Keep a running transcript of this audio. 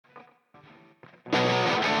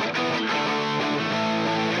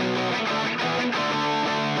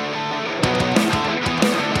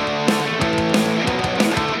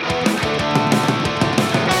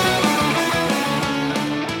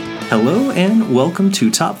Hello and welcome to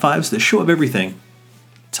Top 5's, the show of everything.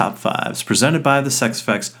 Top 5's, presented by the Sex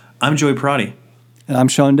Effects. I'm Joey Parati. And I'm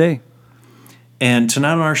Sean Day. And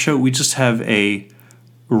tonight on our show, we just have a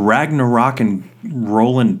Ragnarok and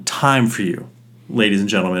rolling time for you, ladies and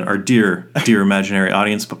gentlemen, our dear imaginary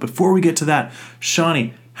audience. But before we get to that,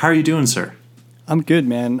 Shawnee, how are you doing, sir? I'm good,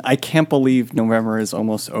 man. I can't believe November is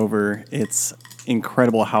almost over. It's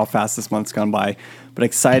incredible how fast this month's gone by. But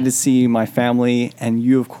excited to see my family and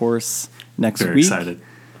you, of course, next week. Very excited.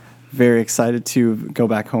 Very excited to go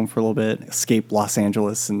back home for a little bit, escape Los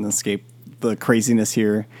Angeles and escape the craziness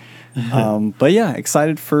here. But yeah,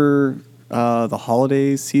 excited for the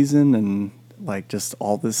holiday season and like just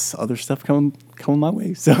all this other stuff coming my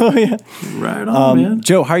way. So yeah, right on, man.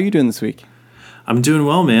 Joe, how are you doing this week? I'm doing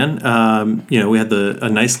well, man. We had a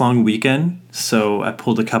nice long weekend, so I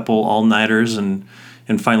pulled a couple all-nighters and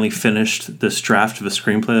finally finished this draft of a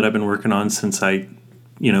screenplay that I've been working on since I,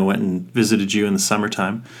 went and visited you in the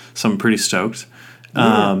summertime. So I'm pretty stoked.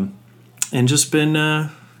 Yeah. And just been,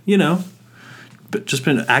 just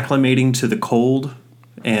been acclimating to the cold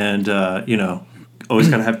and, always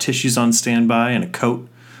got to have tissues on standby and a coat.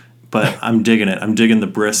 But I'm digging it. I'm digging the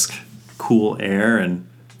brisk, cool air and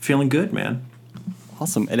feeling good, man.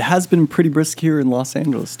 Awesome. It has been pretty brisk here in Los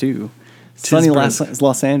Angeles, too. Sunny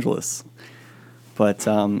Los Angeles. But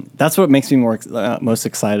that's what makes me most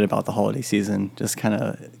excited about the holiday season. Just kind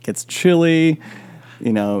of gets chilly,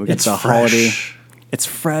 It's the fresh. holiday. It's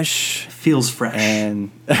fresh. It feels fresh.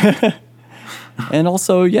 And and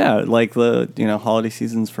also, yeah, like the, holiday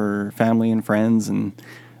seasons for family and friends, and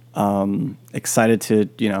excited to,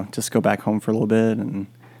 just go back home for a little bit and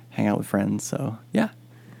hang out with friends. So, yeah.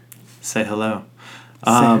 Say hello.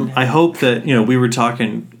 I hope that, we were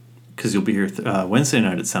talking, because you'll be here Wednesday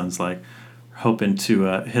night, it sounds like, hoping to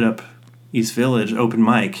hit up East Village open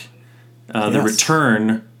mic. Yes. The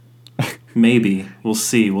return, maybe. We'll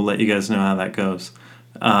see. We'll let you guys know how that goes.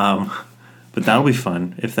 But that'll be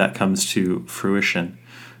fun if that comes to fruition.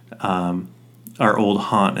 Our old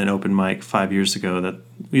haunt and open mic 5 years ago that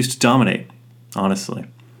we used to dominate, honestly.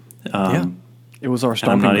 It was our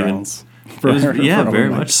stomping grounds. Very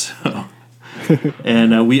much so.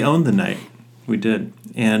 And we owned the night. We did.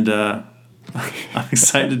 And I'm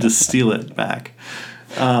excited to steal it back.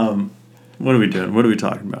 What are we doing? What are we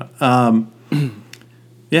talking about?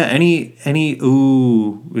 We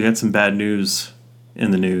got some bad news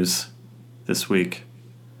in the news this week.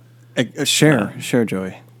 Share,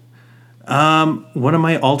 Joey. One of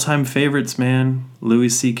my all-time favorites, man, Louis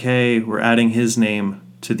C.K. We're adding his name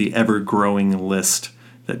to the ever-growing list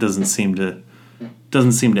that doesn't seem to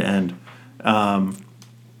end.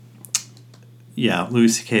 Louis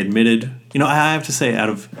C.K. admitted. I have to say, out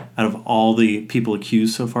of all the people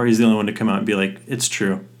accused so far, he's the only one to come out and be like, it's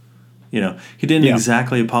true. He didn't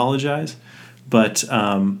exactly apologize, but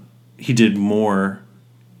he did more,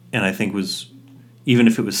 and I think even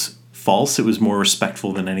if it was false, it was more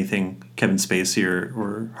respectful than anything Kevin Spacey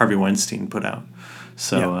or Harvey Weinstein put out.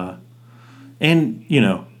 So,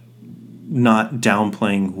 not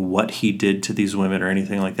downplaying what he did to these women or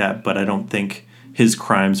anything like that, but I don't think his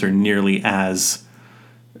crimes are nearly as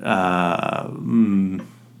they're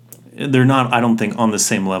not, I don't think, on the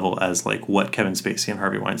same level as like what Kevin Spacey and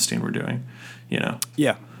Harvey Weinstein were doing, Yeah.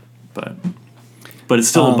 But it's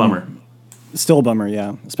still a bummer. Still a bummer,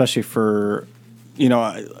 yeah. Especially for,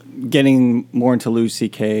 getting more into Louis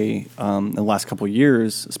C.K. In the last couple of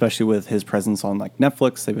years, especially with his presence on like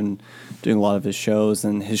Netflix. They've been doing a lot of his shows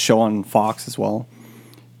and his show on Fox as well.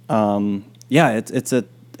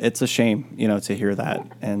 It's a shame, to hear that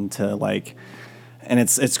and to like, and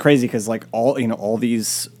it's crazy because like all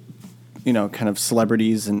these, kind of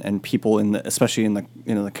celebrities and people especially in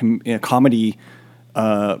the comedy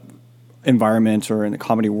environment or in the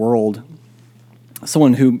comedy world,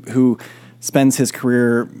 someone who spends his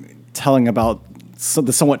career telling about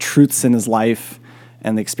the somewhat truths in his life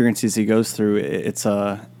and the experiences he goes through. It's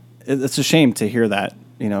a shame to hear that,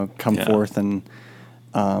 come forth and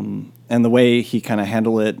the way he kind of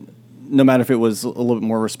handled it, no matter if it was a little bit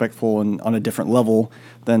more respectful and on a different level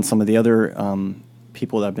than some of the other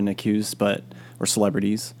people that have been accused, or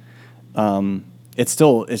celebrities. It's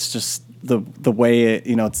just the way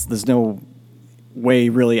there's no way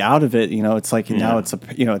really out of it. It's like now it's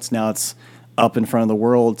it's up in front of the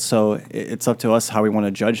world. So it's up to us how we want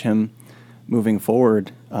to judge him moving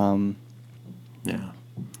forward. But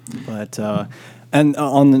and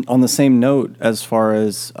on the same note, as far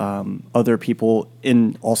as other people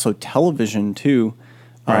in also television too,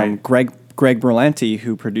 right. Greg Berlanti,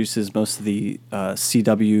 who produces most of the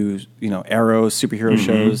CW, Arrow superhero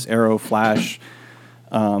shows, Arrow, Flash,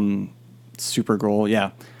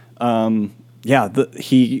 Supergirl,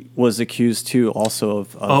 He was accused too also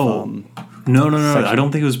of no. I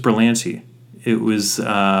don't think it was Berlanti. It was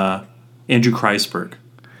Andrew Kreisberg.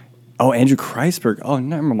 Oh, Andrew Kreisberg. Oh,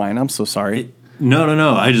 never mind. I'm so sorry.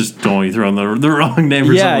 No. I just don't want you throwing the wrong name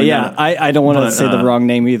or something. Yeah. I don't want to say the wrong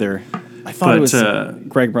name either. I thought it was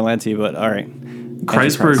Greg Berlanti, but all right.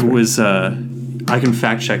 Kreisberg was, I can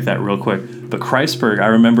fact check that real quick, but Kreisberg, I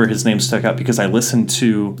remember his name stuck out because I listened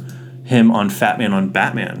to him on Fat Man on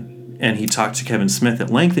Batman, and he talked to Kevin Smith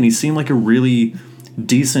at length, and he seemed like a really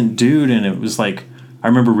decent dude, and it was like, I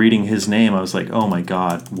remember reading his name, I was like, oh my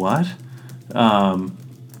God, what? And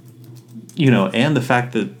the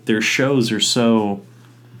fact that their shows are so...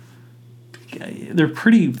 They're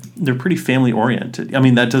pretty family oriented. I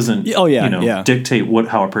mean, that doesn't dictate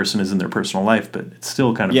how a person is in their personal life, but it's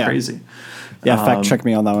still kind of crazy. Yeah, fact check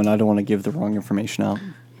me on that one. I don't want to give the wrong information out.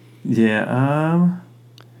 Yeah.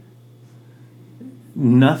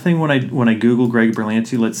 Nothing when I Google Greg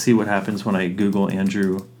Berlanti. Let's see what happens when I Google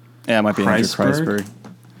Andrew. Yeah, it might be Kreisberg. Andrew Kreisberg.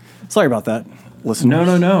 Sorry about that. Listen. No.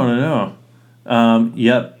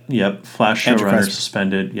 Yep. Flash showrunner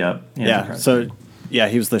suspended. Yep. Andrew Kreisberg. So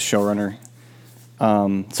he was the showrunner.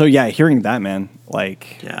 Hearing that, man,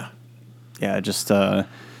 just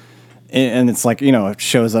and it's like,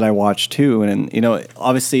 shows that I watch too, and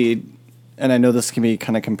obviously, and I know this can be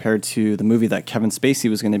kind of compared to the movie that Kevin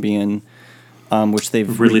Spacey was going to be in, which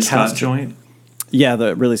they've Ridley Scott joint. Yeah,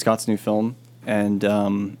 the Ridley Scott's new film, and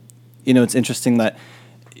it's interesting that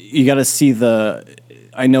you got to see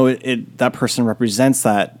I know that person represents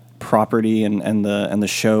that property and the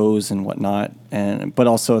shows and whatnot, but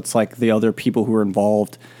also it's like the other people who are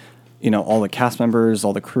involved, all the cast members,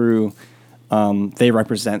 all the crew, they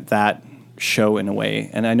represent that show in a way.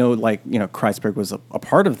 And I know Kreisberg was a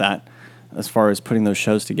part of that as far as putting those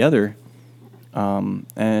shows together. And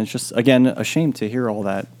it's just, again, a shame to hear all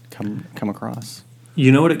that come across.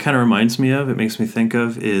 You know what it kind of reminds me of? It makes me think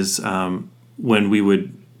of is when we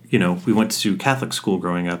would, we went to Catholic school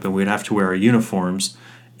growing up, and we'd have to wear our uniforms.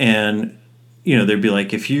 And, they'd be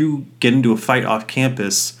like, if you get into a fight off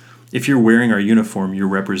campus, if you're wearing our uniform, you're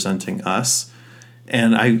representing us.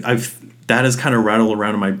 And that has kind of rattled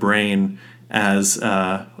around in my brain as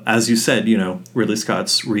you said, Ridley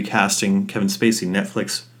Scott's recasting Kevin Spacey.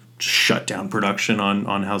 Netflix shut down production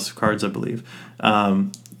on House of Cards, I believe.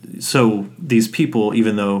 So these people,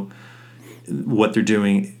 even though what they're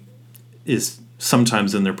doing is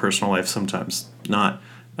sometimes in their personal life, sometimes not,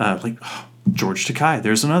 George Takei,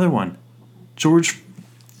 there's another one. George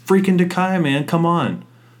freaking Takei, man, come on.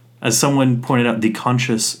 As someone pointed out, the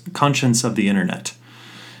conscience of the internet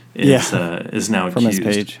is now from accused.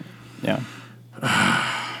 his page. Yeah.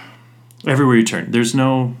 Everywhere you turn,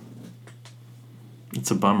 it's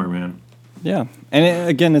a bummer, man. Yeah,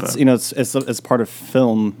 and it's part of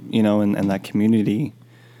film, and that community,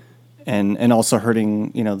 and also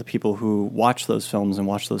hurting, the people who watch those films and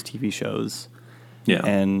watch those TV shows. Yeah,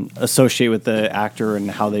 and associate with the actor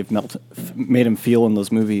and how they've made him feel in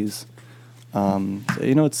those movies.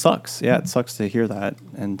 It sucks. Yeah, it sucks to hear that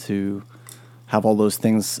and to have all those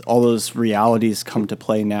things, all those realities come to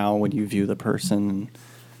play now when you view the person.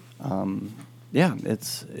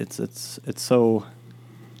 It's so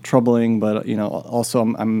troubling, but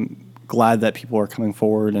also I'm glad that people are coming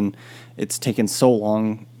forward, and it's taken so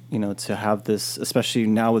long. To have this, especially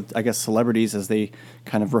now with, I guess, celebrities as they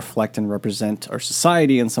kind of reflect and represent our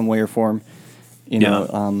society in some way or form. We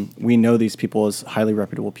know these people as highly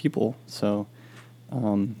reputable people. So,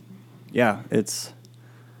 it's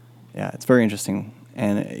very interesting.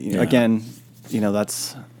 And again,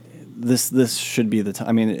 that's this should be the time.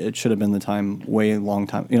 I mean, it should have been the time, a long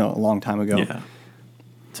time ago. Yeah.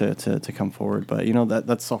 To come forward, but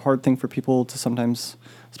that's a hard thing for people to sometimes,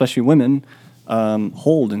 especially women.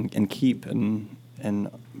 Hold and keep and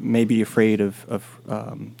may be afraid of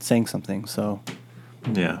saying something. So,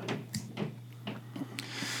 yeah.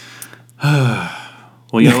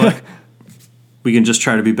 Well, you know what? We can just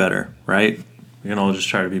try to be better, right? We can all just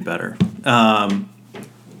try to be better. From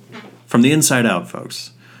the inside out,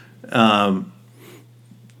 folks. But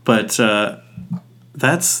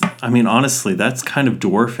that's, I mean, honestly, that's kind of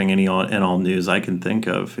dwarfing any and all news I can think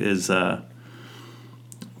of. Can't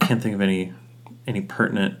think of any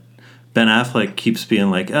pertinent. Ben Affleck keeps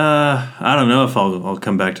being like, I don't know if I'll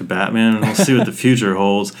come back to Batman, and we'll see what the future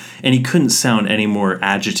holds. And he couldn't sound any more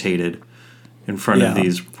agitated in front of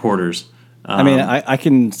these reporters. I mean, I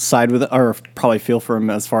can side with it, or probably feel for him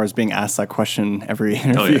as far as being asked that question every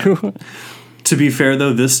interview. Oh, yeah. To be fair,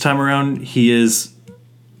 though, this time around, he is,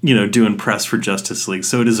 doing press for Justice League.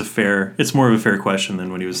 So it's more of a fair question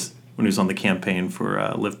than when he was on the campaign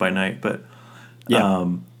for Live by Night. But,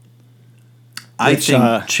 I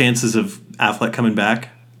think chances of Affleck coming back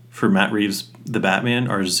for Matt Reeves' The Batman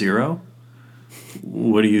are 0.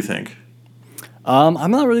 What do you think?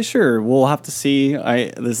 I'm not really sure. We'll have to see.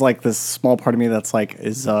 There's like this small part of me that's like,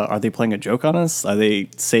 are they playing a joke on us? Are they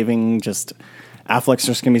saving just Affleck's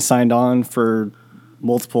just going to be signed on for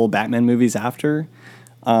multiple Batman movies after?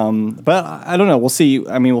 But I don't know. We'll see.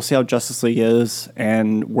 I mean, we'll see how Justice League is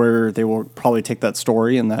and where they will probably take that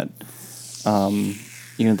story and that,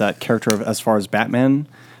 that character of, as far as Batman.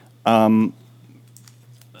 Probably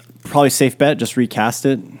safe bet. Just recast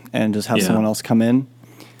it and just have someone else come in.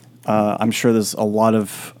 I'm sure there's a lot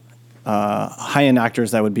of high-end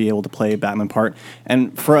actors that would be able to play a Batman part.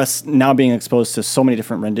 And for us now being exposed to so many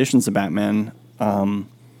different renditions of Batman, I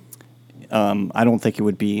don't think it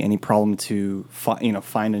would be any problem to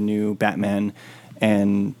find a new Batman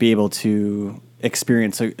and be able to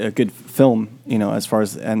experience a good film, as far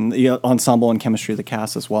as and the ensemble and chemistry of the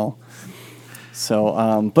cast as well.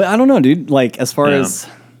 So, but I don't know, dude. Like as far as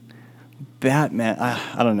Batman,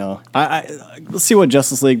 I don't know. Let's see what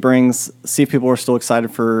Justice League brings. See if people are still excited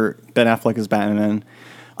for Ben Affleck as Batman.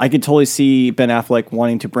 I could totally see Ben Affleck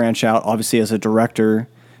wanting to branch out, obviously as a director,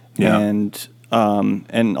 and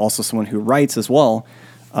also someone who writes as well,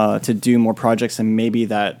 to do more projects and maybe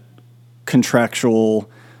that contractual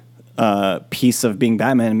piece of being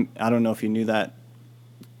Batman. I don't know if you knew that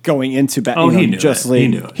going into Batman. He knew Justice it. League. He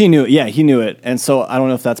knew it. He knew it. Yeah, he knew it. And so I don't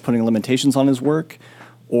know if that's putting limitations on his work.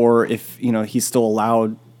 Or if he's still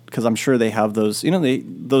allowed, because I'm sure they have those.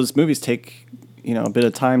 Those movies take a bit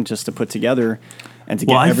of time just to put together and to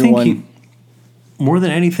get everyone. I think more than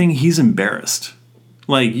anything, he's embarrassed.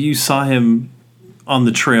 Like you saw him on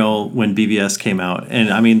the trail when BVS came out, and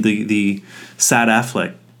I mean the sad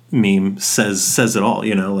Affleck meme says it all.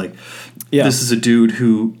 This is a dude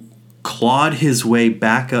who clawed his way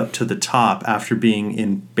back up to the top after being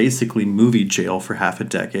in basically movie jail for half a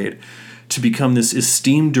decade, to become this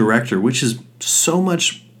esteemed director, which is so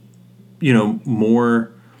much, more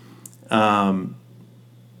kind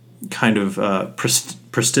of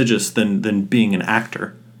prestigious than being an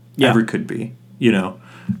actor ever could be,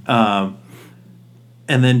 and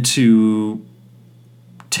then to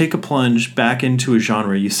take a plunge back into a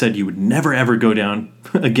genre you said you would never ever go down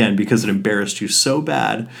again because it embarrassed you so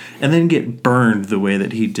bad, and then get burned the way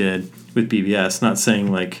that he did with BVS. Not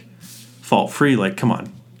saying like fault free, like come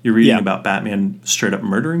on. You're reading about Batman straight up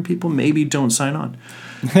murdering people. Maybe don't sign on.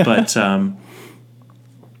 But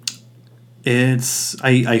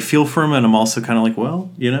I feel for him, and I'm also kind of like, well,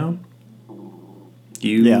 you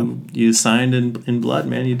signed in blood,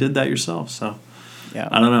 man. You did that yourself. So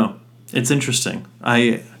I don't know. It's interesting.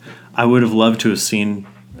 I would have loved to have seen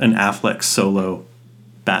an Affleck solo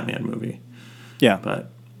Batman movie. Yeah, but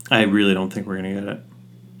I really don't think we're gonna get it.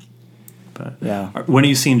 But when are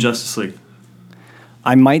you seeing Justice League?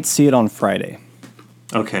 I might see it on Friday.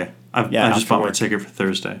 Okay. I just bought my ticket for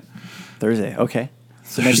Thursday. Thursday, okay.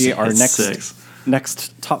 So maybe our next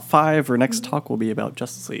top 5 or next talk will be about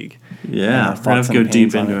Justice League. Yeah, we're going to go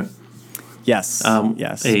deep into it. Yes,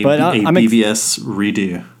 yes. But I'm BBS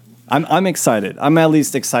redo. I'm excited. I'm at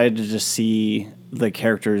least excited to just see the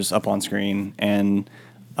characters up on screen. And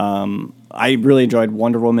I really enjoyed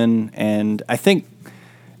Wonder Woman. And I think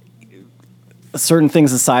certain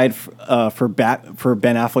things aside, for Ben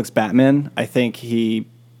Affleck's Batman, I think he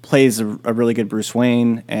plays a really good Bruce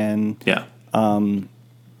Wayne, and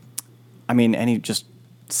any just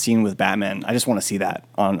scene with Batman, I just want to see that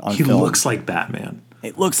on He film. looks like Batman.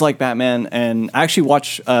 It looks like Batman, and I actually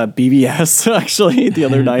watched BBS actually the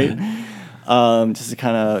other night, just to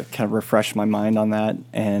kind of refresh my mind on that,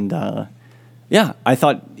 and I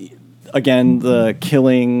thought again the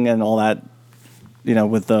killing and all that.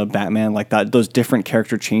 With the Batman, like that, those different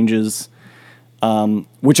character changes,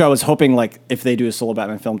 which I was hoping, like, if they do a solo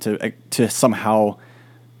Batman film to somehow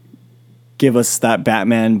give us that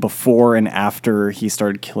Batman before and after he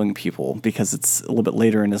started killing people, because it's a little bit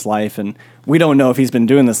later in his life, and we don't know if he's been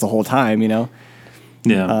doing this the whole time,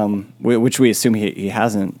 Yeah. Which we assume he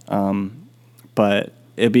hasn't. But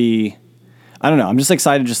it'd be, I don't know. I'm just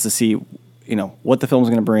excited just to see, what the film's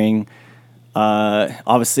going to bring.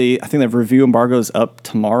 Obviously, I think the review embargo is up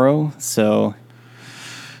tomorrow. So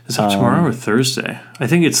is it tomorrow or Thursday? I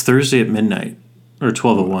think it's Thursday at midnight or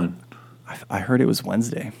 12:01. I heard it was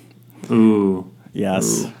Wednesday. Ooh,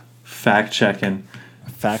 yes. Ooh. Fact checking.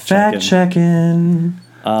 Actually,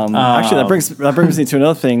 that brings me to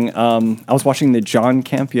another thing. I was watching the John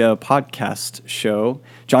Campea podcast show.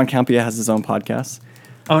 John Campea has his own podcast.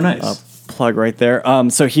 Oh, nice. Plug right there.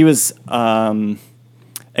 So he was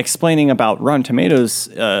explaining about Rotten Tomatoes.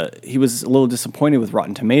 He was a little disappointed with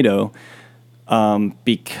Rotten Tomato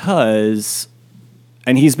because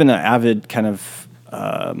and he's been an avid kind of,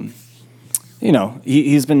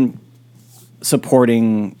 he's been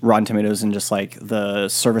supporting Rotten Tomatoes and just like the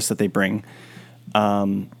service that they bring.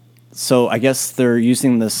 So I guess they're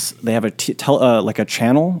using this. They have like a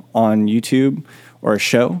channel on YouTube or a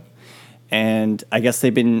show, and I guess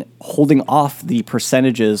they've been holding off the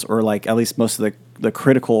percentages or like at least most of the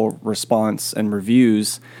critical response and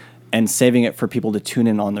reviews, and saving it for people to tune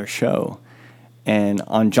in on their show. And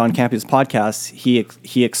on John Campion's podcast,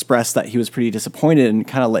 he expressed that he was pretty disappointed and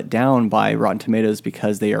kind of let down by Rotten Tomatoes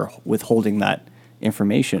because they are withholding that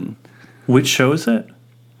information. Which show is it?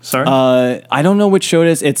 Sorry? I don't know which show it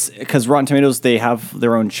is. It's because Rotten Tomatoes, they have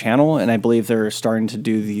their own channel, and I believe they're starting to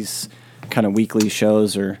do these kind of weekly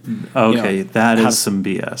shows or... Okay, that is some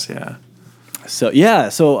BS, yeah. So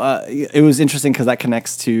it was interesting because that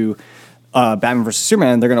connects to Batman vs.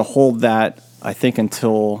 Superman. They're going to hold that, I think,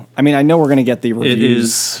 until... I mean, I know we're going to get the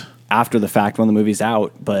reviews after the fact when the movie's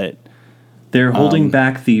out, but... They're holding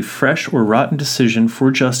back the fresh or rotten decision for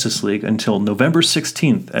Justice League until November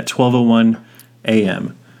 16th at 12:01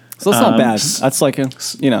 a.m. So it's not bad. That's like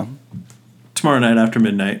tomorrow night after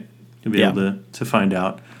midnight, you'll be able to find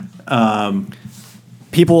out.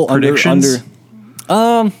 People predictions?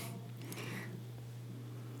 I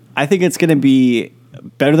think it's going to be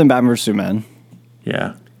better than Batman vs. Superman.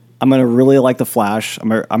 Yeah. I'm going to really like The Flash.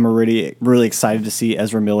 I'm already really excited to see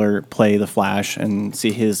Ezra Miller play The Flash and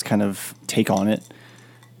see his kind of take on it.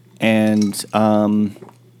 And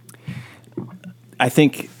I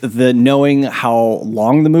think the knowing how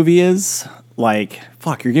long the movie is, like,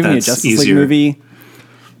 fuck, you're giving me a Justice League movie.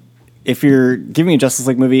 If you're giving me a Justice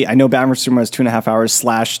League movie, I know Batman vs. Superman is 2.5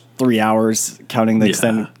 hours / 3 hours, counting the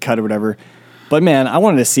extended cut or whatever. But man, I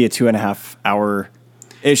wanted to see a 2.5 hour.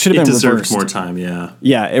 It should have been reversed. It deserved more time, yeah.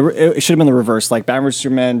 Yeah, it should have been the reverse. Like Batman vs.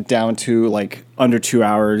 Superman down to like under 2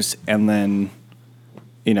 hours, and then,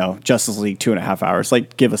 Justice League 2.5 hours.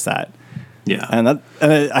 Like, give us that. Yeah. And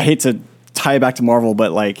I hate to tie it back to Marvel,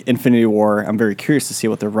 but like Infinity War, I'm very curious to see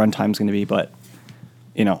what their runtime's going to be. But,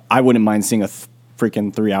 I wouldn't mind seeing a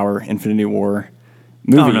freaking 3 hour Infinity War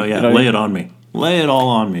movie. Oh, no, yeah. Lay it on me. Lay it all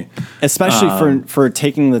on me. Especially for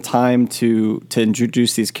taking the time to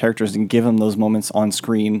introduce these characters and give them those moments on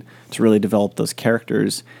screen to really develop those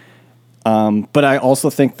characters. But I also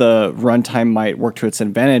think the runtime might work to its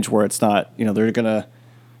advantage, where it's not, they're gonna,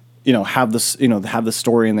 have this, have the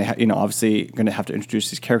story, and they, obviously going to have to introduce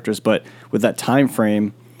these characters. But with that time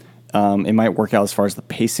frame, it might work out as far as the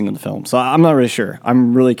pacing of the film. So I'm not really sure.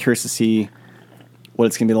 I'm really curious to see what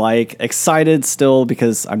it's going to be like. Excited still,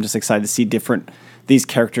 because I'm just excited to see these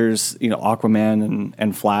characters, Aquaman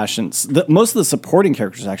and Flash, and most of the supporting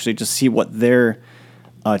characters, actually, just see what their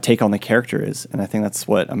take on the character is. And I think that's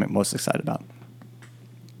what I'm most excited about.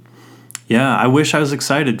 Yeah, I wish I was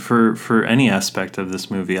excited for any aspect of this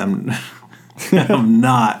movie. I'm I'm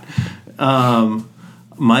not.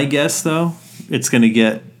 My guess, though, it's going to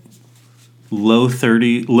get low to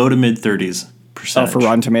mid 30s%. Oh, for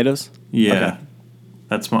Rotten Tomatoes? Yeah. Okay.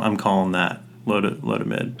 That's what I'm calling that. Low to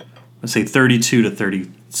mid. Let's say 32 to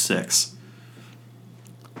 36%.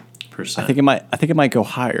 I think it might go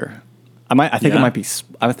higher. I think it might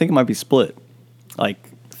be split, like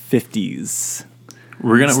 50s.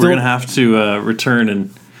 We're gonna have to return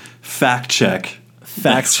and fact check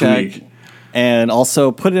week. And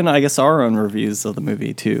also put in, I guess, our own reviews of the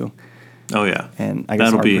movie too. Oh yeah, and I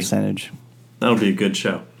guess our percentage. That'll be a good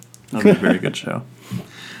show. That'll be a very good show.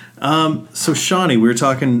 So Shawnee, we were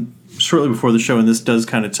talking shortly before the show, and this does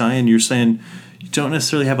kind of tie in. You're saying you don't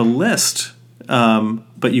necessarily have a list,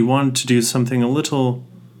 but you wanted to do something a little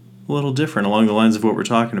different along the lines of what we're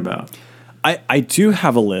talking about. I do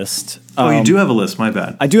have a list. You do have a list. My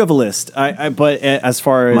bad. I do have a list. But as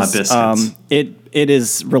far as it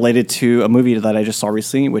is related to a movie that I just saw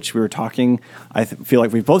recently, which we were talking. I feel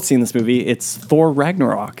like we've both seen this movie. It's Thor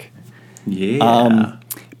Ragnarok. Yeah.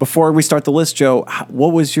 Before we start the list, Joe,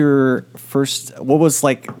 what was your first? What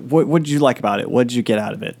did you like about it? What did you get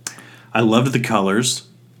out of it? I loved the colors.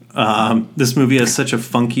 This movie has such a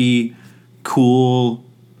funky, cool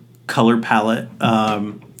color palette.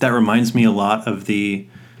 That reminds me a lot of the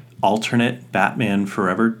alternate Batman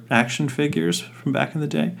Forever action figures from back in the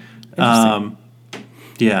day.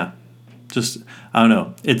 Yeah, just I don't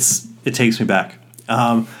know. It takes me back.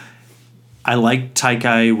 I like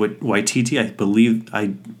Taika Waititi. I believe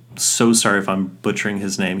I'm so sorry if I'm butchering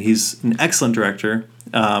his name. He's an excellent director,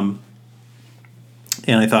 and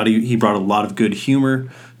I thought he brought a lot of good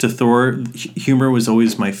humor to Thor. Humor was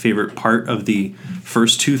always my favorite part of the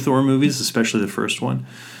first two Thor movies, especially the first one.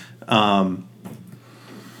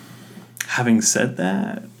 Having said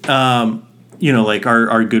that, like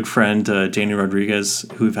our good friend Danny Rodriguez,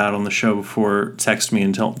 who we've had on the show before, texted me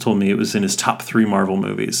and told me it was in his top 3 Marvel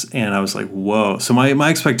movies, and I was like, whoa. So my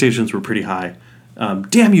expectations were pretty high.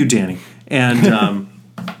 Damn you, Danny. And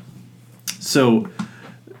so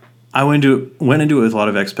I went into it with a lot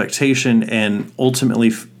of expectation, and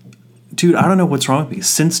ultimately, dude, I don't know what's wrong with me.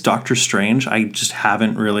 Since Doctor Strange, I just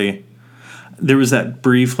haven't really. There was that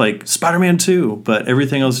brief like Spider-Man 2, but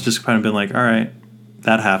everything else just kind of been like, all right,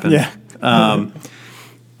 that happened. Yeah.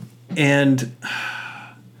 And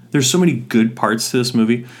there's so many good parts to this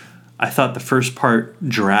movie. I thought the first part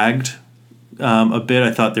dragged a bit.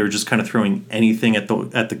 I thought they were just kind of throwing anything at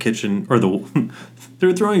the kitchen, or they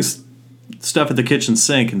were throwing stuff at the kitchen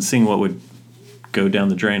sink and seeing what would go down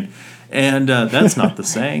the drain. And that's not the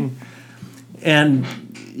saying. And,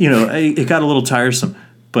 it got a little tiresome.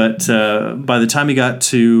 But by the time he got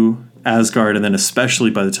to Asgard, and then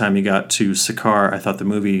especially by the time he got to Sakaar, I thought the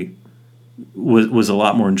movie was a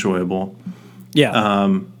lot more enjoyable.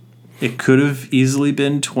 Yeah. It could have easily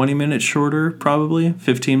been 20 minutes shorter, probably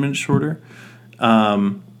 15 minutes shorter.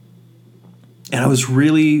 And I was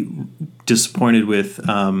really disappointed with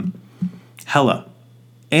Hela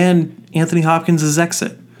and Anthony Hopkins'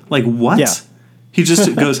 exit. Like, what? Yeah. He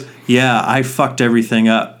just goes, yeah, I fucked everything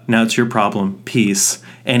up. Now it's your problem. Peace.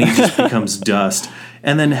 And he just becomes dust.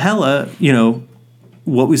 And then Hela,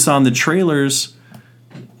 what we saw in the trailers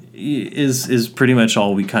is pretty much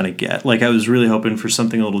all we kind of get. Like, I was really hoping for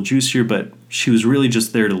something a little juicier, but she was really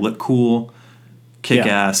just there to look cool, kick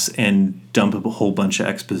ass, and dump a whole bunch of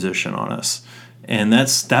exposition on us. And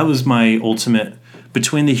that was my ultimate,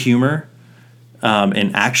 between the humor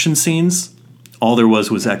and action scenes, all there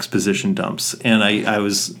was exposition dumps. And I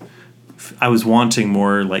was wanting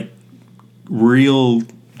more like real,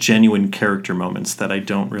 genuine character moments that I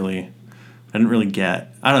didn't really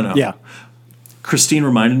get. I don't know. Yeah. Christine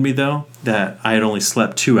reminded me, though, that I had only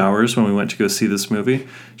slept 2 hours when we went to go see this movie.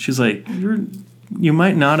 She's like, you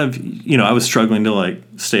might not have, I was struggling to like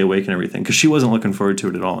stay awake and everything because she wasn't looking forward to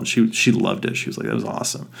it at all. And she loved it. She was like, that was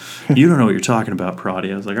awesome. You don't know what you're talking about,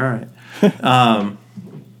 Parati. I was like, all right.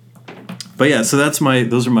 But yeah, so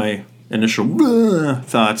those are my initial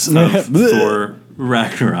thoughts of Thor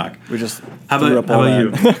Ragnarok. We just how about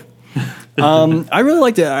you? I really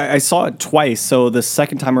liked it. I saw it twice, so the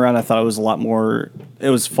second time around, I thought it was a lot more. It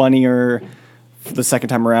was funnier the second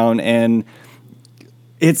time around, and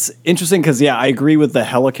it's interesting because I agree with the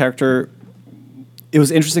Hela character. It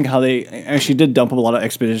was interesting how they actually did dump a lot of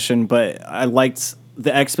exposition, but I liked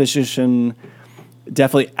the exposition.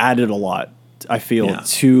 Definitely added a lot. I feel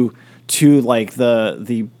to like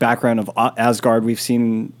the background of Asgard. We've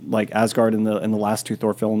seen like Asgard in the last 2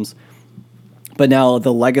 Thor films, but now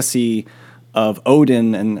the legacy of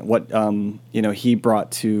Odin and what he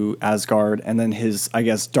brought to Asgard, and then his, I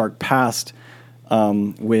guess, dark past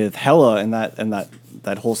with Hela and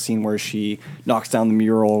that whole scene where she knocks down the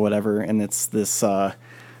mural or whatever, and it's this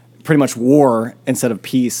pretty much war instead of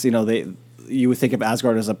peace. You would think of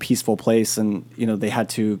Asgard as a peaceful place, and they had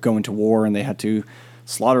to go into war and they had to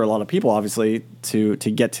slaughter a lot of people, obviously, to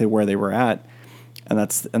get to where they were at, and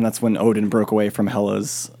that's when Odin broke away from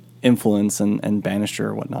Hela's influence and banished her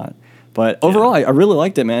or whatnot. But overall, I really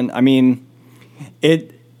liked it, man. I mean,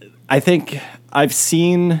 I think I've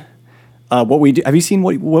seen What We Do. Have you seen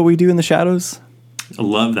What We Do in the Shadows? I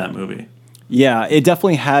love that movie. Yeah, it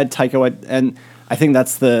definitely had Taika, and I think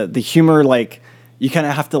that's the humor. Like, you kind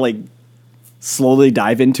of have to like slowly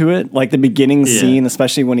dive into it. Like the beginning scene,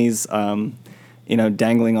 especially when he's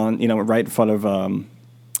dangling on right in front of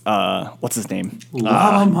what's his name?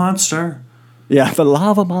 Lava Monster. Yeah, the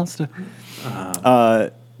lava monster.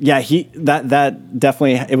 That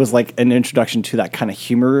definitely, it was like an introduction to that kind of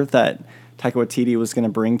humor that Taika Waititi was going to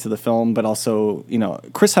bring to the film, but also,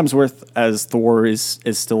 Chris Hemsworth as Thor is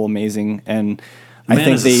still amazing, and I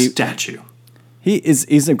think a statue.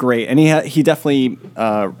 He's a great, and he definitely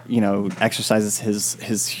exercises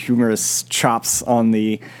his humorous chops on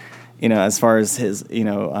the, as far as his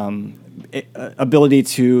ability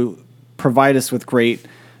to provide us with great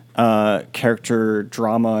character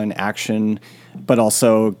drama and action, but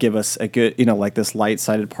also give us a good, like this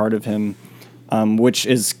light-sided part of him, which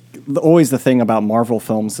is always the thing about Marvel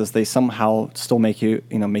films, is they somehow still make you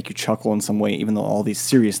chuckle in some way, even though all these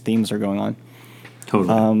serious themes are going on.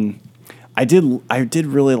 Totally. I did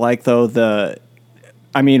really like, though,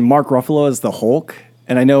 Mark Ruffalo as the Hulk,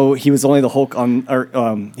 and I know he was only the Hulk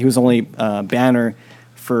he was only Banner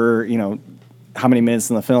for how many minutes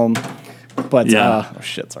in the film, but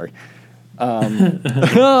sorry.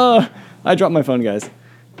 I dropped my phone, guys.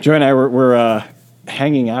 Joy and I we're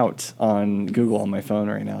hanging out on Google on my phone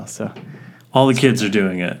right now, so all the kids are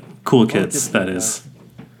doing it. Cool Kids, that is.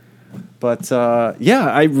 But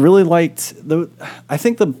I really liked I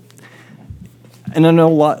think and I know a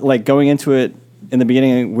lot, like going into it in the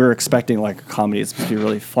beginning, we're expecting like a comedy. It's supposed to be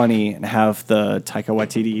really funny and have the Taika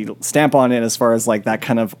Waititi stamp on it as far as like that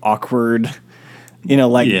kind of awkward,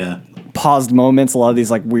 paused moments. A lot of these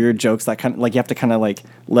like weird jokes that kind of like you have to kind of like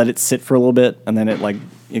let it sit for a little bit and then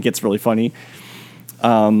it gets really funny.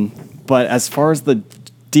 But as far as the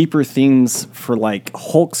deeper themes for like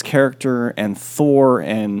Hulk's character and Thor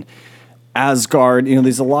and Asgard,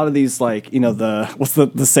 there's a lot of these like, what's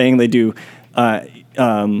the saying they do?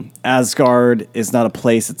 Asgard is not a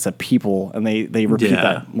place, it's a people. And they repeat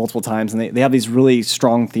that multiple times. And they have these really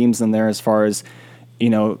strong themes in there as far as,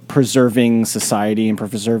 preserving society and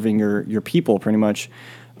preserving your people pretty much.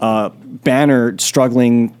 Banner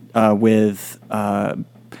struggling with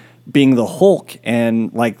being the Hulk,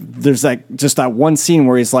 and like there's just that one scene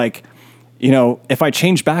where he's like, if I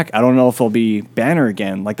change back, I don't know if it'll be Banner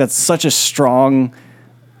again. Like that's such a strong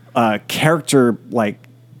character like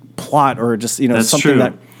plot, or just That's something true.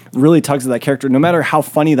 that really tugs at that character. No matter how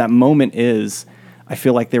funny that moment is, I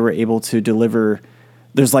feel like they were able to deliver.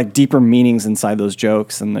 There's like deeper meanings inside those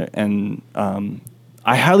jokes, and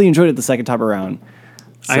I highly enjoyed it the second time around.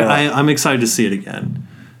 So, I'm excited to see it again.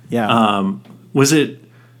 Yeah. Was it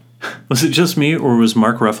just me, or was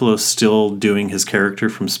Mark Ruffalo still doing his character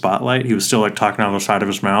from Spotlight? He was still like talking out of the side of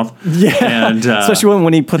his mouth. Yeah, and especially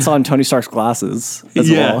when he puts on Tony Stark's glasses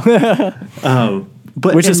as well.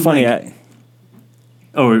 But which is funny.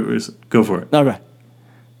 Go for it. Okay.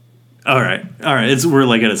 All right. We're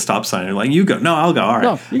like at a stop sign. You're like, you go. No, I'll go. All right.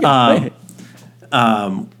 No, you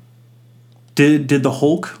go. Did the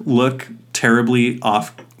Hulk look terribly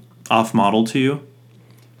off model to you?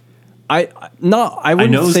 I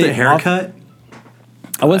wouldn't know say the haircut.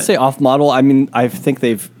 I wouldn't say off model. I mean, I think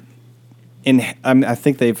they've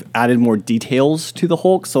added more details to the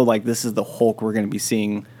Hulk. So like, this is the Hulk we're going to be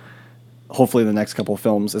seeing, hopefully, in the next couple of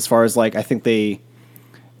films. As far as like, I think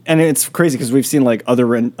and it's crazy because we've seen like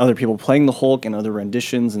other people playing the Hulk and other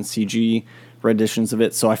renditions and CG renditions of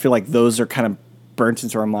it. So I feel like those are kind of burnt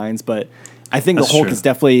into our minds. But I think the Hulk is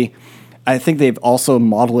definitely. I think they've also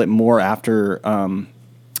modeled it more after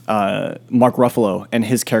Mark Ruffalo and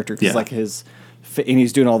his character, because like and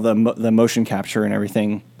he's doing all the motion capture and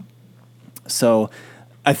everything. So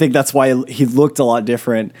I think that's why he looked a lot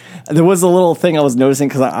different. There was a little thing I was noticing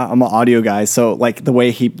because I'm an audio guy, so like the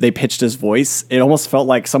way they pitched his voice, it almost felt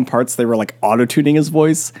like some parts they were like auto tuning his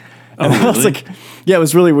voice. And really? I was like, yeah, it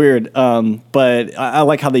was really weird. But I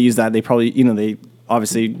like how they used that. They probably, they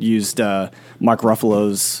obviously used Mark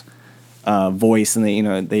Ruffalo's voice,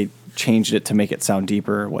 and they changed it to make it sound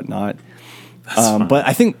deeper or whatnot. But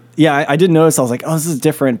I think, I did notice. I was like, oh, this is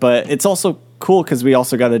different. But it's also cool because we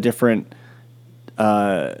also got a different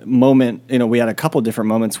moment. We had a couple of different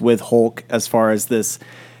moments with Hulk as far as this,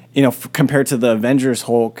 compared to the Avengers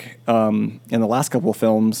Hulk in the last couple of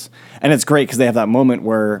films. And it's great because they have that moment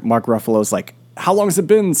where Mark Ruffalo's like, how long has it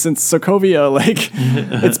been since Sokovia? Like,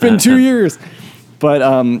 it's been 2 years. But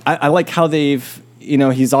I like how they've,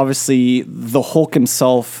 he's obviously the Hulk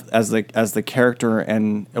himself as the character,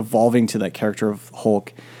 and evolving to that character of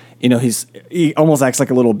Hulk. He almost acts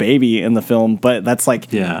like a little baby in the film, but that's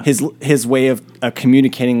like his way of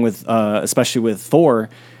communicating with, especially with Thor.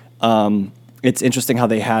 It's interesting how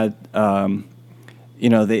they had,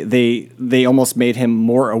 they almost made him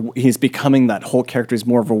more. He's becoming that Hulk character. He's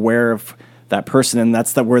more of aware of that person, and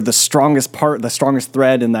that's where the strongest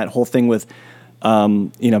thread in that whole thing with,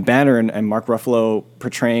 Banner and Mark Ruffalo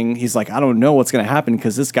portraying. He's like, I don't know what's going to happen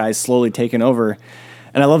because this guy's slowly taking over.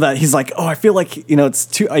 And I love that. He's like, oh, I feel like,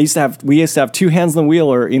 it's we used to have two hands on the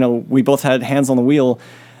wheel, or, we both had hands on the wheel.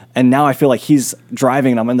 And now I feel like he's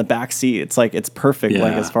driving and I'm in the back seat. It's like, it's perfect.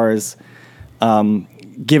 Like as far as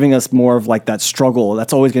giving us more of like that struggle.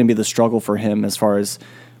 That's always going to be the struggle for him as far as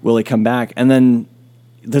will he come back? And then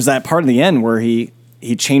there's that part in the end where he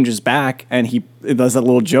changes back and he does that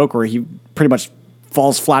little joke where he pretty much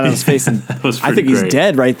falls flat on his face. And I think he's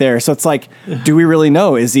dead right there. So it's like, do we really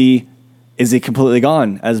know? Is he completely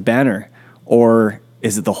gone as Banner, or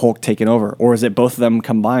is it the Hulk taking over, or is it both of them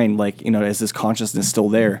combined? Like, is his consciousness still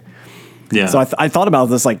there? Yeah. So I thought about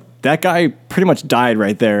this, like that guy pretty much died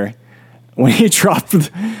right there when he dropped,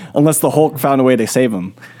 unless the Hulk found a way to save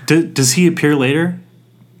him. Does he appear later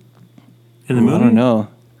in the movie? I don't know.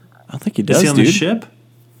 I don't think he does. Is he on the ship?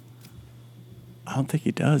 I don't think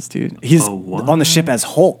he does, dude. He's on the ship as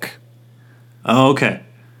Hulk. Oh, okay.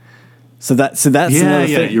 So that's another thing.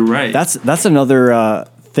 Yeah, you're right. That's another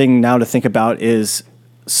thing now to think about is,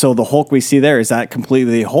 so the Hulk we see there, is that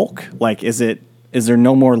completely Hulk? Like, is there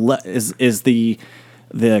no more? Is the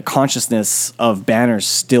the consciousness of Banner's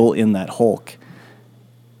still in that Hulk.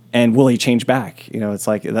 And will he change back? You know, it's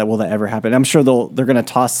like, will that ever happen? I'm sure they're going to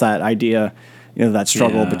toss that idea, you know, that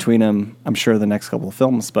struggle between them, I'm sure, the next couple of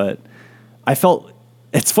films. But I felt,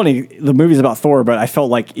 it's funny, the movie's about Thor, but I felt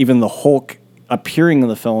like even the Hulk appearing in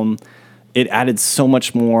the film, it added so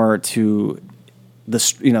much more to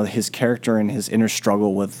the, you know, his character and his inner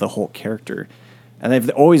struggle with the Hulk character. And they've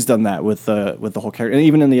always done that with the whole character, and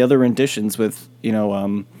even in the other renditions with, you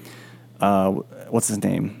know, what's his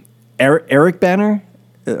name, Eric Banner,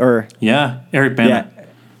 or Eric Bana. Yeah,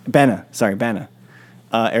 Bana.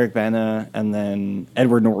 Eric Bana, and then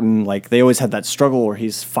Edward Norton. Like, they always had that struggle where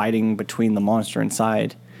he's fighting between the monster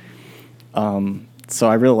inside. So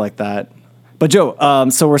I really like that. But Joe,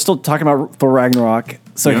 so we're still talking about Thor Ragnarok.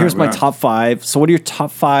 So here's my top 5. So what are your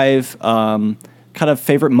top 5 kind of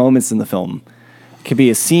favorite moments in the film? It could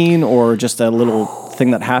be a scene or just a little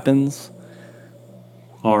thing that happens.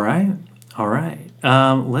 All right.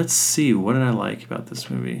 Let's see. What did I like about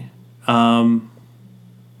this movie? I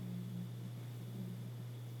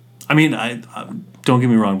mean, I don't get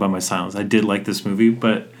me wrong about my silence. I did like this movie,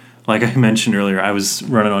 but like I mentioned earlier, I was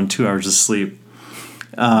running on 2 hours of sleep.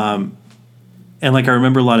 And like I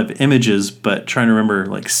remember a lot of images, but trying to remember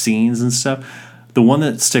like scenes and stuff. The one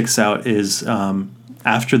that sticks out is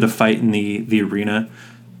after the fight in the arena,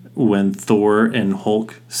 when Thor and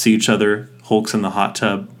Hulk see each other. Hulk's in the hot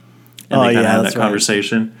tub, and they kind of have that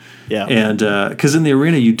conversation. Yeah, and because in the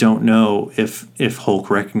arena you don't know if Hulk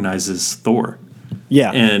recognizes Thor. Yeah,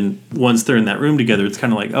 and once they're in that room together, it's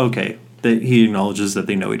kind of like, okay, he acknowledges that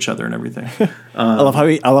they know each other and everything. I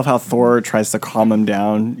love how Thor tries to calm him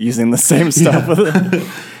down using the same stuff. Yeah.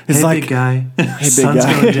 He's hey, like, big guy. Hey, big sun's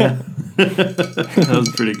guy. Going down. That was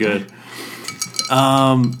pretty good.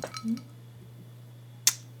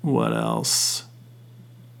 What else?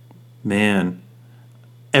 Man,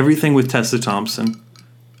 everything with Tessa Thompson.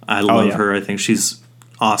 I love her. I think she's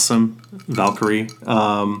awesome. Valkyrie.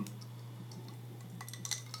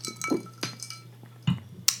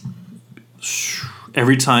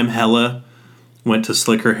 Every time Hela went to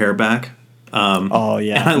slick her hair back. And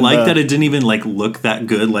I like that it didn't even like look that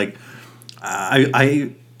good. Like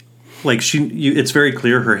I like it's very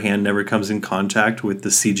clear her hand never comes in contact with the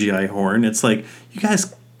CGI horn. It's like, you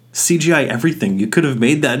guys CGI everything. You could have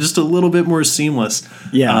made that just a little bit more seamless.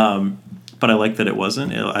 Yeah. But I like that it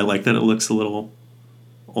wasn't. I like that it looks a little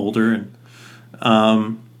older. And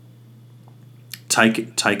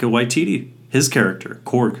Taika Waititi, his character,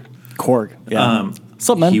 Korg. Yeah. What's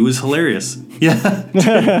up, man? He was hilarious. Yeah.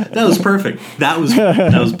 That was perfect. That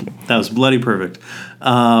was bloody perfect.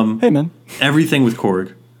 Hey, man. Everything with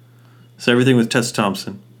Korg. So everything with Tessa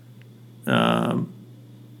Thompson.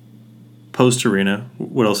 Post Arena.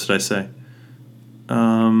 What else did I say?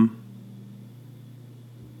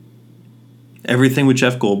 Everything with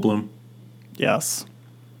Jeff Goldblum. Yes.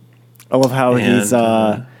 I love how he's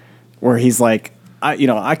where he's like,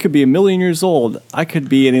 I could be 1,000,000 years old. I could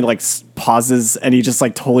be, and he like pauses and he just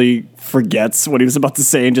like totally forgets what he was about to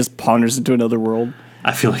say and just ponders into another world.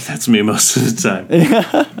 I feel like that's me most of the time.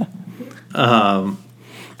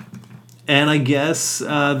 And I guess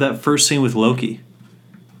that first scene with Loki.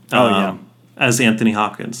 As Anthony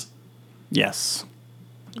Hopkins. Yes.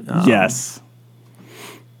 Yes.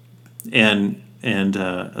 And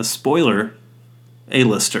a spoiler,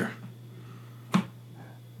 A-lister.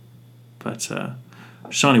 But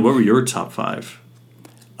Shawnee, what were your top 5?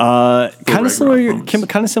 Kind of similar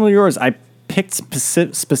to yours. I picked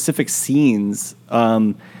specific scenes.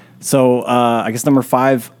 So I guess number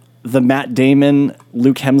 5, the Matt Damon,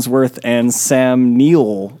 Luke Hemsworth, and Sam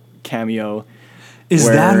Neill cameo. Is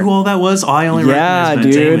that who all that was? I only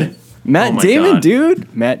recognize Matt Damon.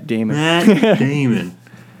 Matt Damon.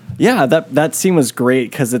 Yeah, that scene was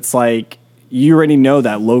great because it's like you already know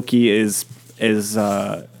that Loki is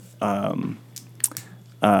posing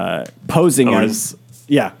Odin.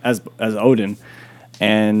 as Odin,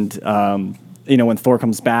 and when Thor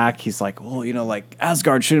comes back, he's like, well, like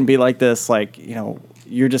Asgard shouldn't be like this, like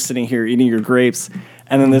you're just sitting here eating your grapes,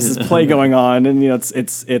 and then this is play going on, and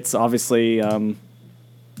it's obviously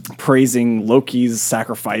praising Loki's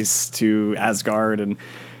sacrifice to Asgard, and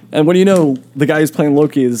what do you know, the guy who's playing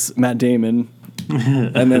Loki is Matt Damon,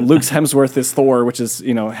 and then Luke Hemsworth is Thor, which is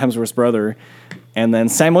Hemsworth's brother, and then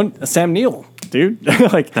Sam Neill, dude.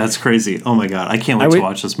 Like, that's crazy. Oh my god, I can't wait to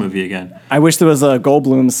watch this movie again. I wish there was a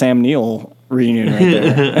Goldblum Sam Neill reunion right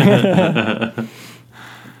there.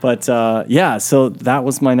 But so that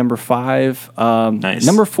was my number 5. Nice.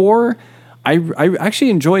 Number 4, I actually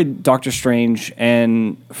enjoyed Doctor Strange,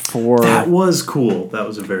 and that was cool. That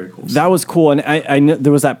was a very cool scene. That was cool, and I know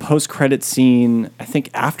there was that post-credit scene, I think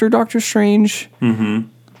after Doctor Strange,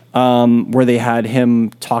 where they had him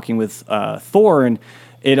talking with Thor, and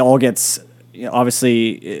it all gets,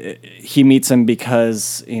 obviously he meets him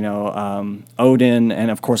because, Odin and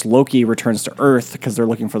of course Loki returns to Earth because they're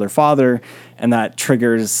looking for their father, and that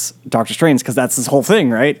triggers Doctor Strange because that's his whole thing,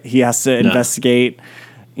 right? He has to investigate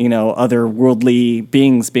other worldly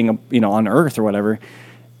beings being, on Earth or whatever.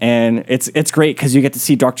 And it's great because you get to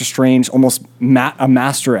see Doctor Strange almost a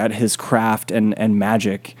master at his craft and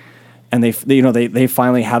magic. And they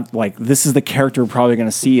finally have, like, this is the character we're probably going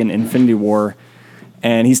to see in Infinity War.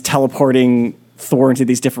 And he's teleporting Thor into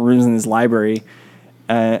these different rooms in his library.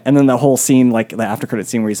 And then the whole scene, like the after credit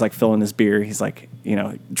scene where he's like filling his beer, he's like,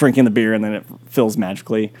 drinking the beer and then it fills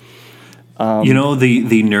magically.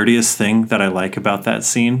 The nerdiest thing that I like about that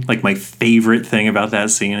scene, like my favorite thing about that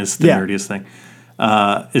scene is the nerdiest thing,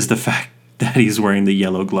 is the fact that he's wearing the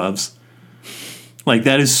yellow gloves. Like,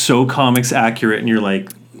 that is so comics accurate, and you're like,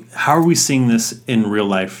 how are we seeing this in real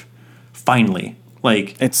life? Finally.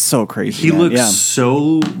 Like, it's so crazy. He looks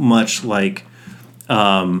so much like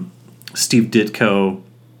Steve Ditko,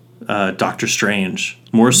 Doctor Strange,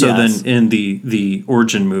 more so than in the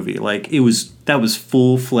Origin movie. Like, that was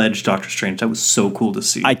full-fledged Doctor Strange. That was so cool to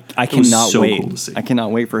see. I cannot wait. Cool to see. I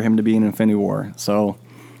cannot wait for him to be in Infinity War. So,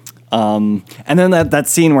 and then that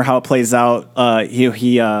scene where how it plays out,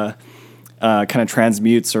 he kind of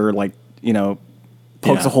transmutes or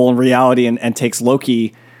pokes a hole in reality and takes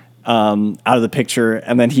Loki out of the picture,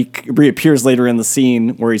 and then he reappears later in the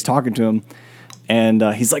scene where he's talking to him. And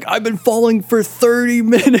he's like, I've been falling for 30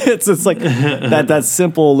 minutes. It's like that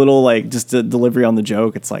simple little, like, just a delivery on the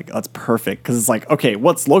joke. It's like, that's perfect. Because it's like, okay,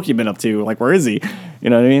 what's Loki been up to? Like, where is he? You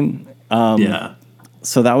know what I mean?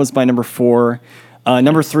 So that was my number 4.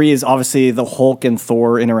 Number 3 is obviously the Hulk and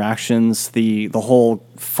Thor interactions. The whole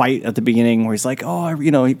fight at the beginning where he's like, oh,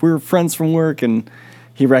 we're friends from work. And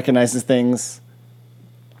he recognizes things.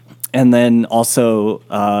 And then also...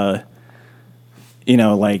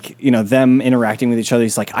 them interacting with each other.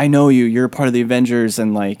 He's like, I know you, you're part of the Avengers.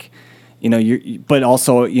 And but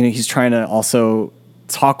also, he's trying to also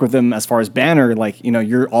talk with them as far as Banner. Like,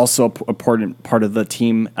 you're also a important part of the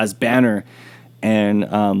team as Banner. And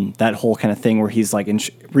that whole kind of thing where he's like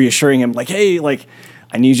reassuring him, like, hey, like,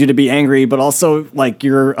 I need you to be angry, but also like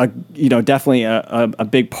you're definitely a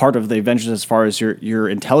big part of the Avengers as far as your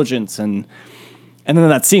intelligence. And then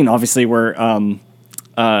that scene, obviously, where,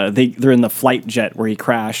 they're in the flight jet where he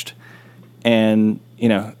crashed, and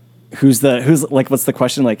who's what's the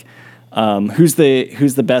question, like who's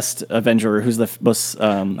the best Avenger, or who's the most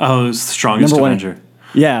the strongest Avenger?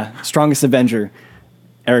 Strongest Avenger.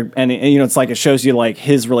 And it's like it shows you like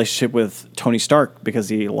his relationship with Tony Stark because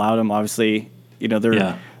he allowed him, obviously,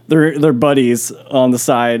 they're buddies on the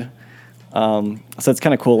side. So it's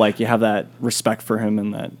kind of cool, like you have that respect for him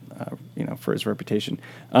and that for his reputation.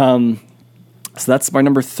 So that's my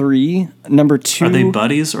number 3. Number 2. Are they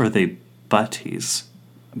buddies or are they butties?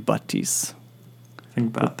 Butties.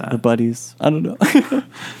 Think about that. The buddies. I don't know.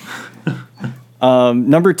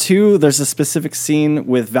 Number 2, there's a specific scene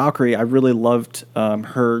with Valkyrie. I really loved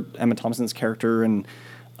her, Emma Thompson's character, and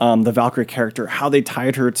the Valkyrie character, how they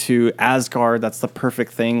tied her to Asgard. That's the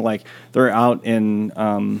perfect thing. Like, they're out in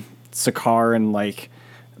Sakaar, and like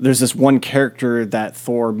there's this one character that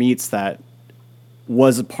Thor meets that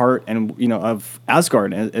was a part of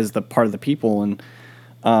Asgard as the part of the people, and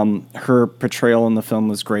her portrayal in the film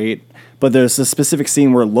was great. But there's a specific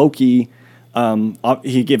scene where Loki,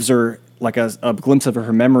 he gives her like a glimpse of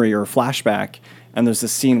her memory or a flashback, and there's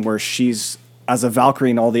this scene where she's as a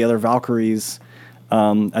Valkyrie and all the other Valkyries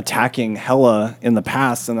attacking Hela in the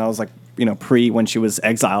past, and that was like pre when she was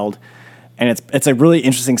exiled, and it's a really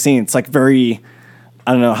interesting scene. It's like very,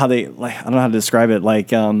 I don't know how to describe it,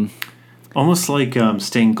 like. Almost like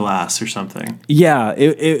stained glass or something. Yeah,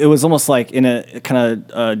 it was almost like in a kind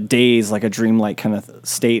of daze, like a dreamlike kind of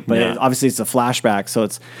state. But obviously it's a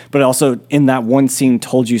flashback, but also in that one scene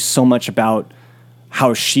told you so much about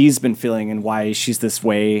how she's been feeling and why she's this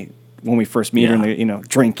way when we first meet her, and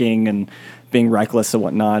drinking and being reckless and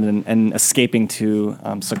whatnot, and escaping to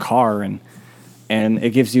Sakaar, and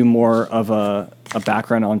it gives you more of a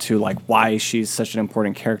background onto like why she's such an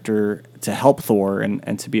important character to help Thor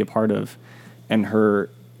and to be a part of, and her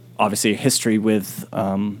obviously history with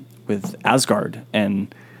Asgard,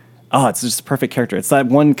 and it's just a perfect character. It's that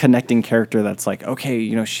one connecting character that's like,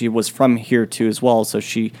 okay, she was from here too as well, so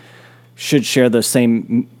she should share the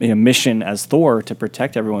same mission as Thor to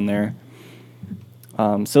protect everyone there.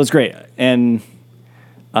 So it's great, and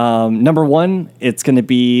Number one, it's going to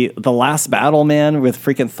be the last battle, man, with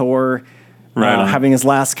freaking Thor. Right. Having his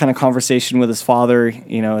last kind of conversation with his father.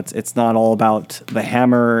 You know, it's not all about the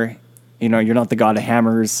hammer. You know, you're not the god of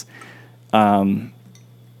hammers.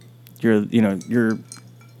 You're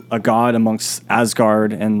a god amongst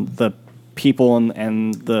Asgard, and the people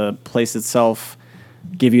and the place itself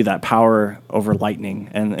give you that power over lightning,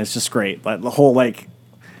 and it's just great. Like the whole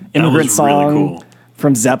immigrant song really cool.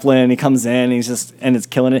 from Zeppelin. He comes in, and it's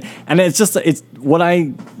killing it, and it's what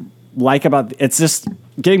I like about it's just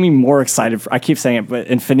getting me more excited. I keep saying it, but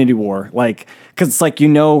Infinity War, because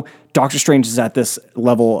it's Doctor Strange is at this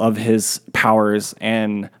level of his powers,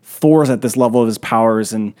 and Thor's at this level of his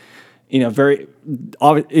powers, and taking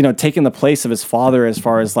the place of his father as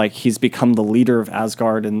far as he's become the leader of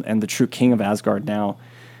Asgard and the true king of Asgard now.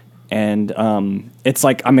 And it's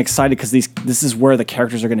I'm excited because this is where the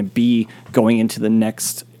characters are going to be going into the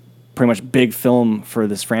next pretty much big film for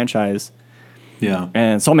this franchise. Yeah.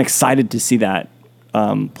 And so I'm excited to see that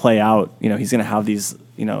play out. He's going to have these,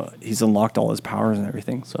 he's unlocked all his powers and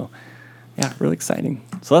everything. So yeah, really exciting.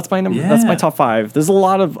 So that's my that's my top 5. There's a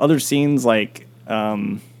lot of other scenes that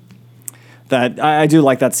I do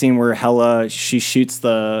like that scene where Hela, she shoots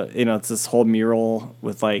it's this whole mural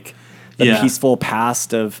with the peaceful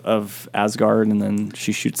past of Asgard, and then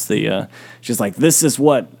she shoots she's like, this is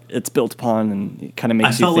what it's built upon, and it kind of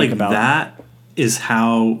makes you think about that is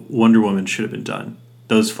how Wonder Woman should have been done.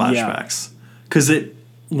 Those flashbacks, because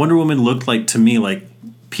Wonder Woman looked to me like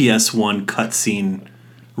PS1 cutscene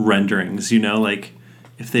renderings.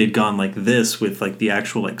 If they had gone like this with the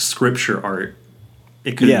actual scripture art,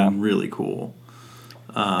 it could have been really cool.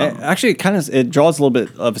 Actually, it draws a little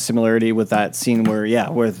bit of a similarity with that scene where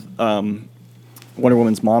Wonder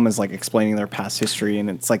Woman's mom is explaining their past history, and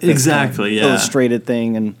it's this illustrated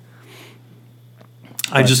thing. And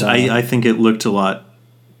I think it looked a lot,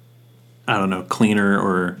 I don't know, cleaner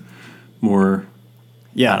or more.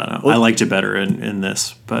 Yeah, I don't know. Well, I liked it better in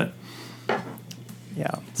this, but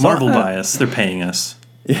Marvel bias. They're paying us.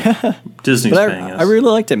 Yeah, Disney's paying us. I really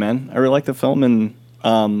liked it, man. I really liked the film, and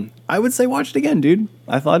I would say watch it again, dude.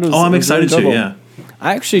 I thought it was. Oh, I'm excited too. Yeah,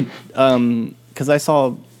 I actually, because I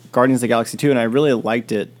saw Guardians of the Galaxy 2, and I really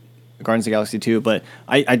liked it, Guardians of the Galaxy 2. But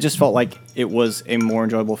I just felt like it was a more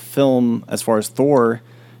enjoyable film as far as Thor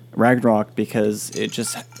Ragnarok, because it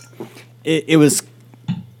was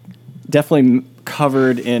definitely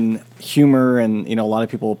covered in humor, and a lot of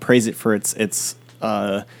people praise it for its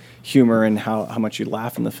humor and how much you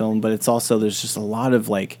laugh in the film. But it's also, there's just a lot of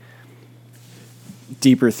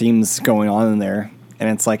deeper themes going on in there, and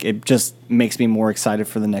it's it just makes me more excited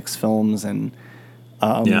for the next films. And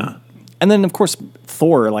and then of course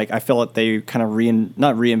Thor, I feel like they kind of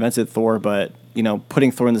not reinvented Thor, but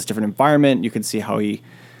putting Thor in this different environment, you can see how he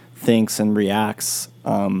thinks and reacts,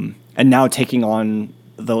 and now taking on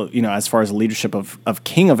as far as leadership of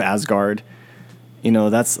King of Asgard,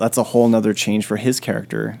 that's a whole nother change for his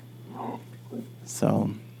character.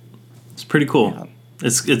 So it's pretty cool. Yeah.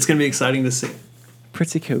 It's gonna be exciting to see.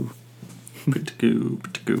 Pretty cool. Pretty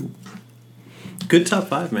cool. Good top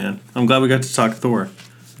 5, man. I'm glad we got to talk Thor.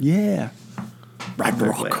 Yeah.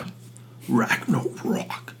 Ragnarok. I'm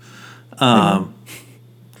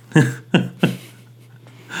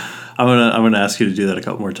gonna ask you to do that a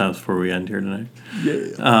couple more times before we end here tonight.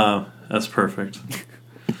 Yeah. That's perfect.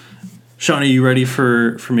 Sean, are you ready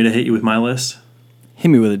for me to hit you with my list? Hit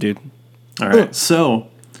me with it, dude. All right. So,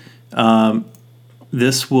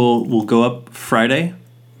 this will go up Friday,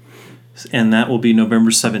 and that will be November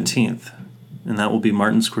 17th, and that will be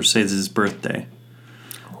Martin Scorsese's birthday.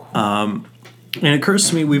 And it occurs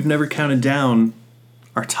to me we've never counted down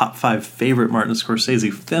our top 5 favorite Martin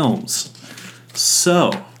Scorsese films.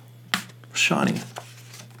 So, Shawnee,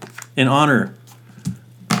 in honor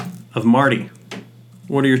of Marty,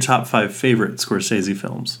 what are your top 5 favorite Scorsese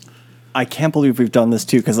films? I can't believe we've done this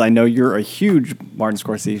too, because I know you're a huge Martin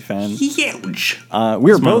Scorsese fan. Huge.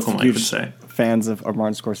 We are both huge fans of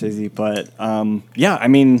Martin Scorsese, but I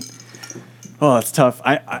mean, it's tough.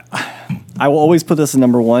 I will always put this in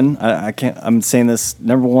number 1. I can't. I'm saying this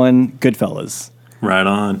number 1, Goodfellas. Right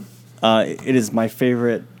on. It is my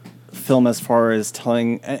favorite film as far as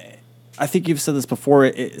telling. I think you've said this before.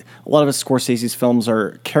 A lot of Scorsese's films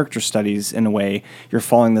are character studies in a way. You're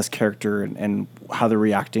following this character and how they're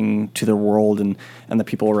reacting to their world and the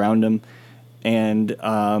people around them. And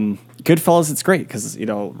Goodfellas, it's great because Ray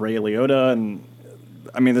Liotta, and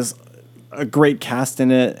I mean, there's a great cast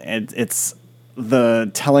in it. And it's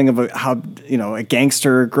the telling of how a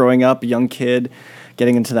gangster growing up, a young kid,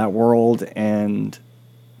 getting into that world, and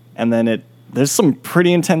then it there's some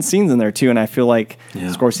pretty intense scenes in there too, and I feel like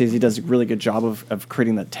Scorsese does a really good job of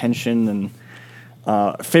creating that tension. And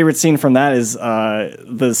favorite scene from that is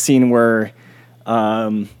the scene where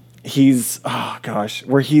there's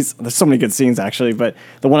so many good scenes actually, but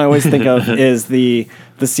the one I always think of is the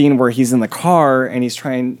scene where he's in the car and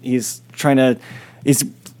he's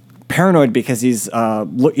paranoid because he's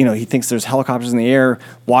he thinks there's helicopters in the air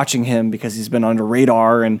watching him because he's been under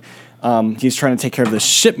radar, and he's trying to take care of this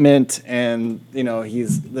shipment, and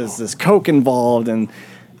there's this coke involved, and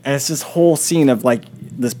it's this whole scene of like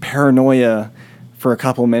this paranoia for a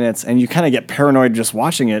couple minutes, and you kind of get paranoid just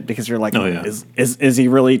watching it because you're like, is he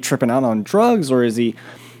really tripping out on drugs, or is he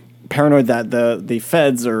paranoid that the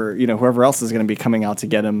feds or whoever else is going to be coming out to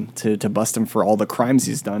get him to bust him for all the crimes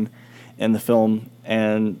he's done in the film?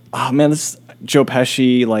 And oh man, this Joe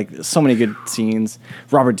Pesci, like so many good scenes.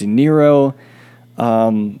 Robert De Niro.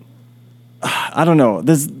 I don't know.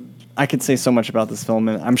 I could say so much about this film,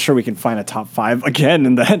 and I'm sure we can find a top 5 again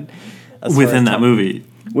in that within that movie.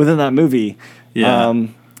 Within that movie. Yeah.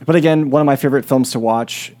 But again, one of my favorite films to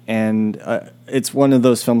watch, and it's one of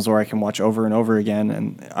those films where I can watch over and over again,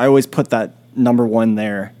 and I always put that number 1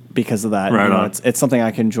 there because of that. Right on. It's something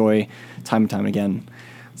I can enjoy time and time again.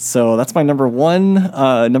 So that's my number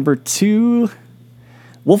 1. Number 2,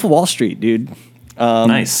 Wolf of Wall Street, dude.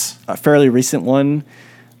 Nice. A fairly recent one.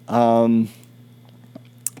 Leonardo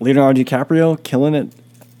DiCaprio killing it,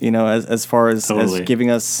 as far as giving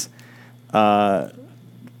us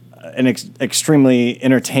an extremely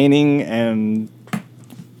entertaining, and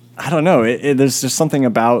I don't know, there's just something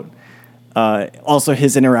about also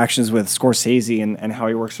his interactions with Scorsese and how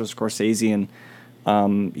he works with Scorsese, and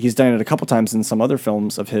he's done it a couple times in some other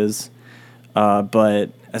films of his, but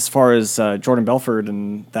as far as Jordan Belfort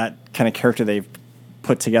and that kind of character they've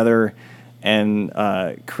put together and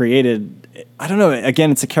created, I don't know,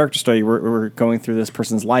 again, it's a character study. We're going through this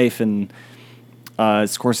person's life, and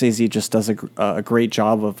Scorsese just does a great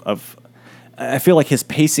job of I feel like his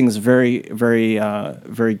pacing is very, very,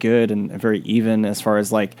 very good and very even as far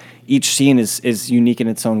as like each scene is unique in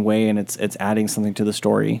its own way, and it's adding something to the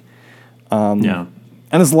story. And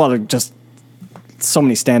there's a lot of just so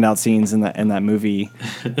many standout scenes in that movie.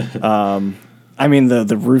 I mean the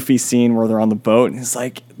roofie scene where they're on the boat and it's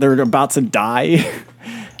like they're about to die,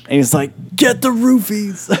 and he's like, "Get the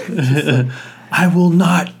roofies." I will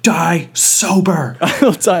not die sober. I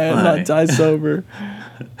will not die sober.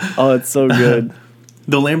 Oh, it's so good.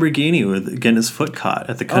 The Lamborghini with getting his foot caught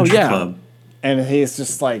at the country club. And he's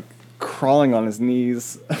just like crawling on his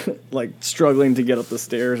knees, like struggling to get up the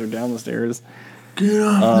stairs or down the stairs. Get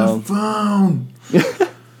off the phone.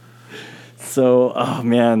 So, oh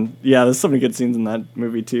man. Yeah, there's so many good scenes in that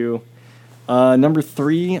movie too. Number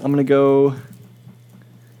 3, I'm going to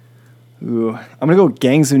go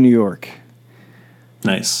Gangs of New York.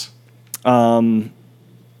 Nice.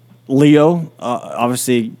 Leo,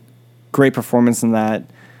 obviously, great performance in that.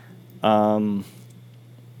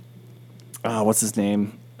 What's his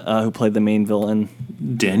name? Who played the main villain?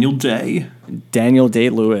 Daniel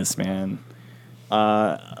Day-Lewis, man.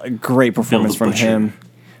 A great performance from him.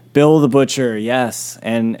 Bill the Butcher, yes,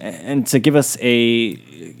 and to give us a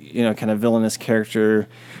kind of villainous character,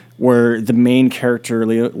 where the main character,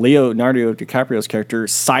 Leonardo DiCaprio's character,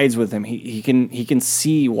 sides with him. He can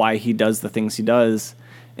see why he does the things he does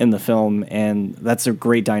in the film, and that's a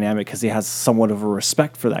great dynamic because he has somewhat of a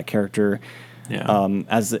respect for that character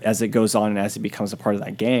as it goes on and as he becomes a part of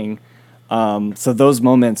that gang. So those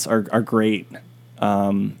moments are great,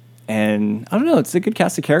 and I don't know, it's a good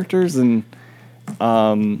cast of characters, and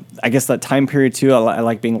I guess that time period too. I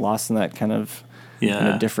like being lost in that kind of in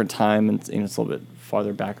a different time, and it's a little bit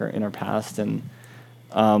farther back in our past, and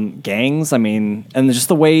gangs. I mean, and just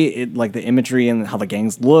the way like the imagery and how the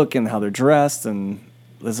gangs look and how they're dressed, and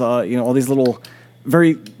there's all these little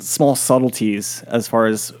very small subtleties as far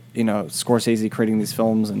as Scorsese creating these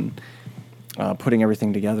films and putting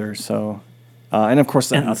everything together. So, and of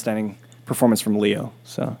course, an outstanding performance from Leo.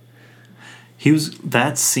 So he was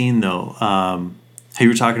that scene though. How you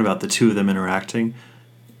were talking about the two of them interacting.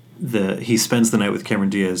 He spends the night with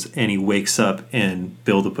Cameron Diaz, and he wakes up, and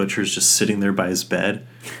Bill the Butcher's just sitting there by his bed,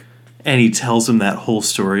 and he tells him that whole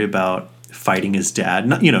story about fighting his dad,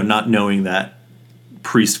 not knowing that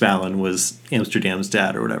Priest Fallon was Amsterdam's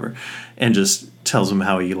dad or whatever, and just tells him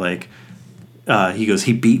how he he goes,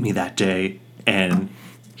 he beat me that day, and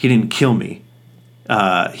he didn't kill me.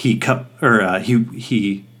 He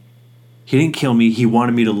didn't kill me. He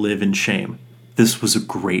wanted me to live in shame. This was a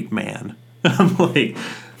great man. I'm like.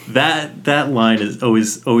 That line is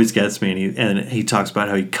always gets me, and he talks about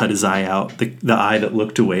how he cut his eye out, the eye that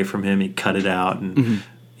looked away from him, he cut it out, and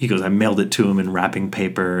he goes, I mailed it to him in wrapping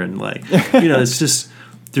paper, and like, you know, it's just,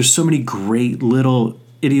 there's so many great little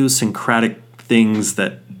idiosyncratic things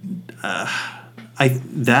that I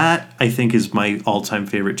think is my all-time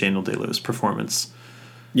favorite Daniel Day-Lewis performance.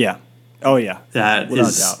 Yeah. Oh yeah. That Without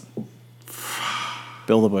is doubt.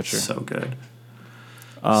 Bill the Butcher. so good.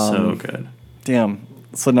 So good. Damn.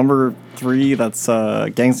 So number 3, that's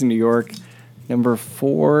Gangs of New York. Number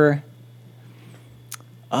 4,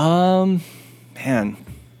 man.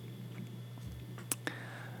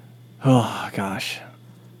 Oh gosh.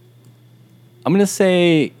 I'm gonna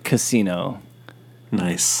say Casino.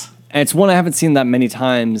 Nice. And it's one I haven't seen that many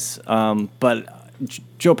times, but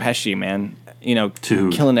Joe Pesci, man, you know,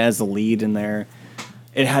 Dude. killing it as the lead in there.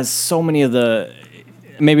 It has so many of the,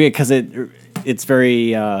 maybe because it's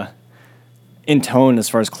very in tone as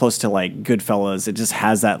far as close to like Goodfellas. It just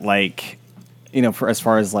has that like, you know, for as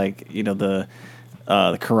far as like, you know, the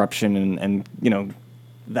corruption and you know,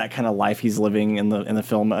 that kind of life he's living in the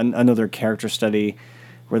film. Another character study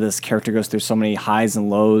where this character goes through so many highs and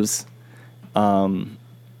lows.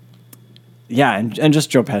 Yeah, and just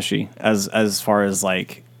Joe Pesci as far as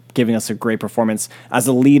like giving us a great performance as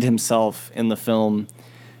a lead himself in the film,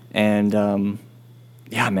 and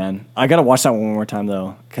yeah, man, I gotta watch that one more time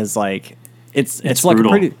though, because like it's like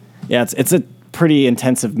brutal. it's a pretty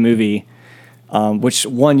intensive movie, which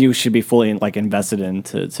one you should be fully like invested in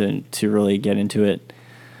to really get into it.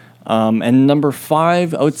 And number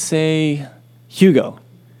 5, I would say Hugo.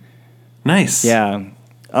 Nice. Yeah,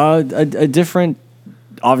 a different.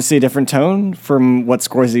 Obviously a different tone from what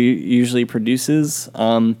Scorsese usually produces,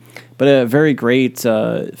 but a very great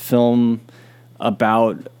film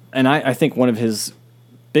about, and I think one of his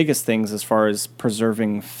biggest things as far as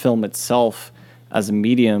preserving film itself as a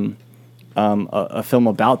medium, a film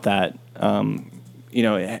about that. You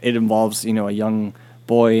know, it involves, you know, a young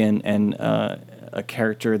boy and a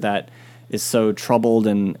character that is so troubled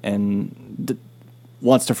and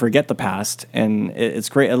wants to forget the past, and it's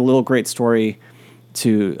great, a little great story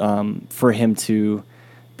to for him to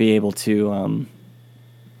be able to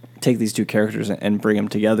take these two characters and bring them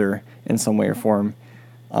together in some way or form.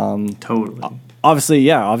 Totally. Obviously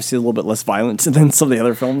a little bit less violent than some of the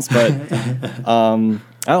other films, but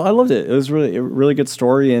I loved it. It was really a really good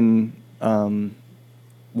story, and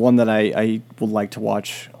one that I would like to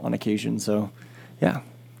watch on occasion. So, yeah,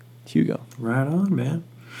 Hugo. Right on, man.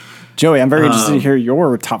 Joey, I'm very interested to hear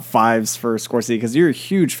your top 5s for Scorsese, because you're a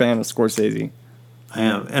huge fan of Scorsese. I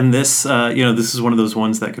am, and this, you know, this is one of those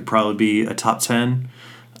ones that could probably be a top 10.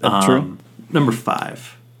 True. Number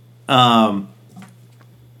 5.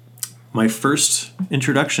 My first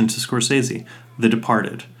introduction to Scorsese, The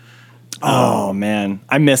Departed. Oh man,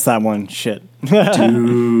 I missed that one. Shit,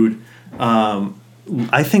 Dude.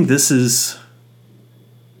 I think this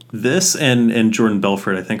and Jordan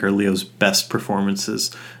Belfort, I think, are Leo's best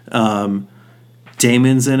performances.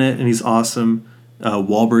 Damon's in it and he's awesome.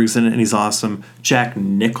 Wahlberg's in it and he's awesome. Jack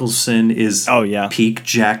Nicholson is peak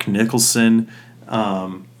Jack Nicholson.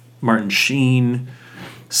 Martin Sheen.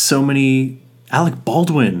 So many. Alec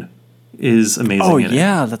Baldwin is amazing. Oh in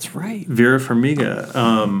yeah, it. that's right. Vera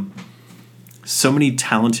Farmiga. So many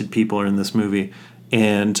talented people are in this movie,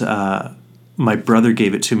 and my brother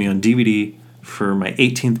gave it to me on DVD for my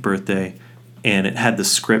 18th birthday, and it had the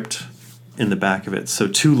script in the back of it. So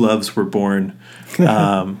two loves were born.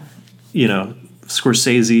 You know,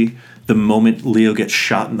 Scorsese, the moment Leo gets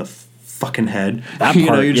shot in the fucking head. That you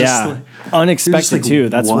part, know, you're just like, unexpected like, too.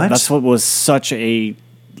 That's what was such a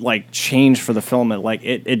like change for the film.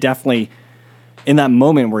 It definitely, in that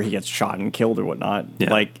moment where he gets shot and killed or whatnot,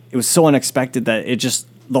 like it was so unexpected that it just,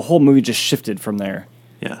 the whole movie just shifted from there.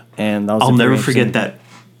 Yeah, and that was I'll never forget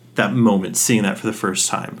that moment, seeing that for the first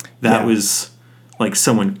time. That was like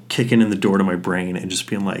someone kicking in the door to my brain and just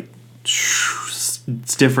being like, it's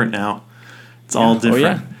different now. It's all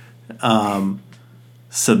different. Oh, yeah.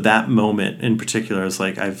 So that moment in particular, I was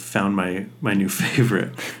like, I've found my new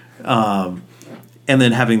favorite. And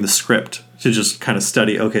then having the script to just kind of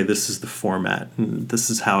study, okay, this is the format and this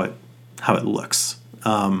is how it looks.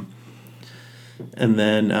 And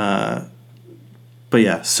then, but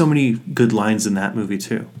yeah, so many good lines in that movie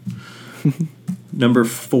too. Number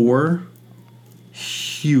 4,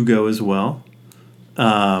 Hugo as well.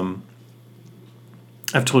 I've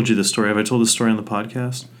told you this story. Have I told this story on the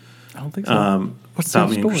podcast? I don't think so. What's about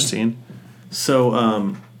me and Christine? So,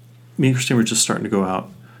 me and Christine were just starting to go out,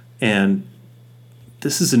 and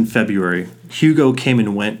this is in February. Hugo came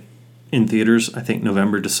and went in theaters, I think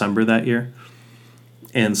November, December that year.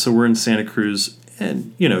 And so we're in Santa Cruz,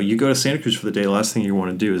 and you know, you go to Santa Cruz for the day, the last thing you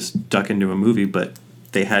want to do is duck into a movie, but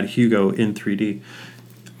they had Hugo in 3D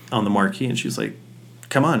on the marquee, and she's like,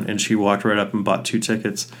 come on. And she walked right up and bought 2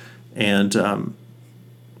 tickets. And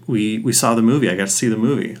we saw the movie. I got to see the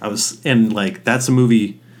movie. That's a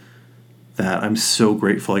movie that I'm so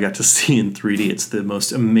grateful I got to see in 3D. It's the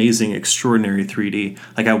most amazing, extraordinary 3D.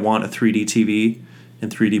 Like, I want a 3D TV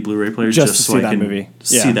and 3D Blu-ray players just so I can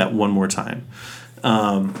see that one more time.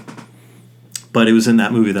 But it was in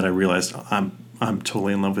that movie that I realized I'm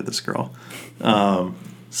totally in love with this girl.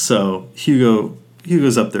 So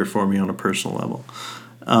Hugo's up there for me on a personal level.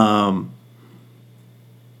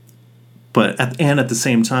 But at the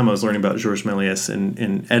same time, I was learning about Georges Méliès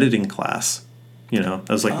in editing class. That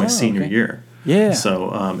was like my senior year. Yeah.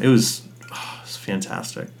 So it was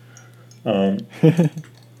fantastic. What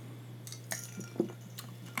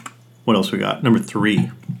else we got? Number 3,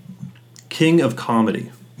 King of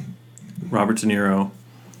Comedy. Robert De Niro,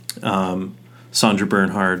 Sandra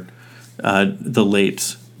Bernhard, the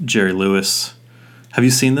late Jerry Lewis. Have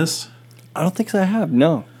you seen this? I don't think so. I have.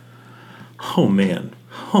 No. Oh man.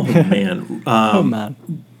 Oh man.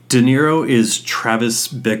 De Niro is Travis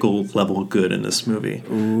Bickle level good in this movie.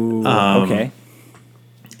 Ooh, okay.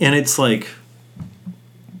 And it's like,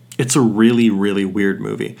 it's a really, really weird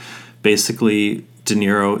movie. Basically, De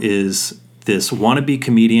Niro is this wannabe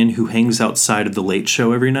comedian who hangs outside of the Late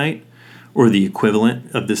Show every night, or the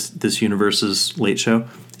equivalent of this universe's Late Show.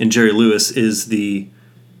 And Jerry Lewis is the,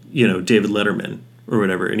 David Letterman or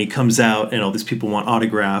whatever. And he comes out and all these people want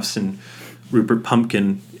autographs, and Rupert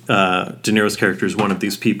Pumpkin, De Niro's character, is one of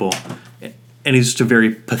these people, and he's just a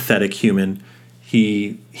very pathetic human.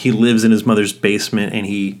 He lives in his mother's basement, and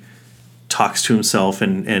he talks to himself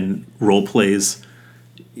and role plays,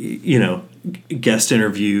 guest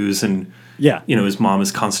interviews, and his mom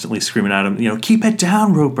is constantly screaming at him, keep it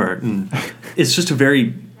down, Rupert, and it's just a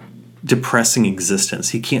very depressing existence.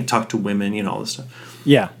 He can't talk to women, all this stuff.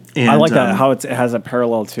 Yeah. And, I like that, how it has a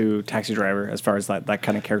parallel to Taxi Driver as far as that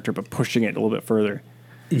kind of character, but pushing it a little bit further.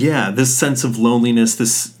 Yeah, this sense of loneliness,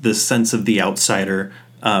 this sense of the outsider,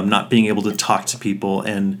 not being able to talk to people,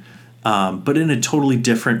 and but in a totally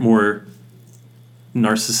different, more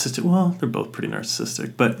narcissistic. Well, they're both pretty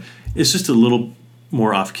narcissistic, but it's just a little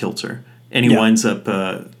more off kilter. And he winds up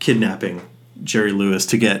kidnapping Jerry Lewis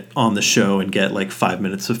to get on the show and get like 5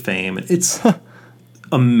 minutes of fame. It's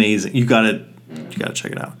amazing. You gotta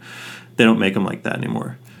check it out. They don't make them like that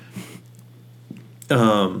anymore.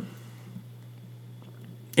 And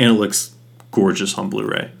it looks gorgeous on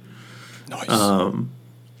Blu-ray. Nice.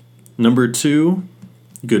 Number 2,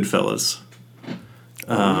 Goodfellas.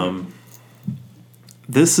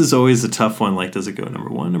 This is always a tough one. Like, does it go number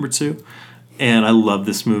 1, number 2? And I love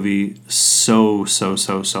this movie so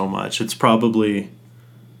much. It's probably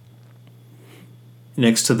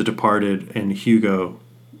next to The Departed and Hugo.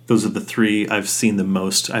 Those are the 3 I've seen the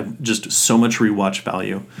most. I've just so much rewatch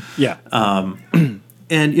value. Yeah.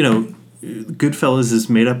 And, Goodfellas is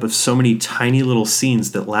made up of so many tiny little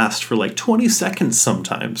scenes that last for like 20 seconds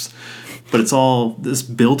sometimes. But it's all this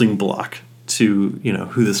building block to,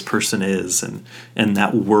 who this person is and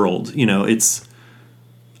that world. It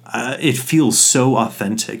feels so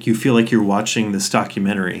authentic. You feel like you're watching this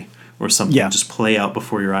documentary or something just play out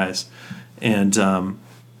before your eyes. And,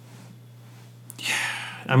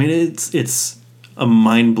 it's a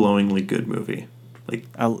mind-blowingly good movie. Like,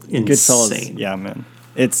 insane. Goodfellas, yeah, man.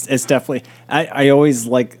 It's definitely. I always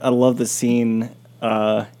I love the scene.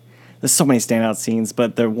 There's so many standout scenes,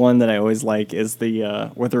 but the one that I always like is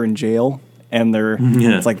the where they're in jail and they're.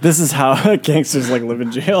 Yeah. It's like, this is how gangsters live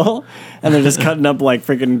in jail, and they're just cutting up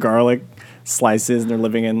freaking garlic slices, and they're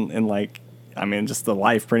living in just the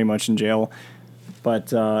life pretty much in jail.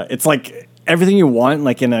 But it's like everything you want,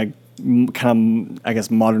 in a kind of, I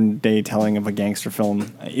guess, modern day telling of a gangster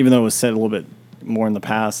film, even though it was set a little bit more in the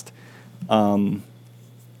past.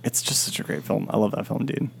 It's just such a great film. I love that film,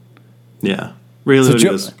 dude. Yeah. Ray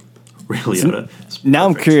Liotta. Now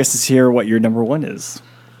I'm curious to hear what your number 1 is.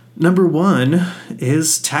 Number 1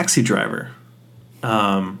 is Taxi Driver.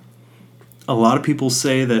 A lot of people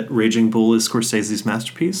say that Raging Bull is Scorsese's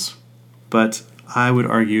masterpiece, but I would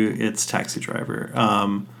argue it's Taxi Driver.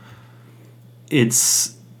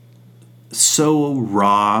 It's so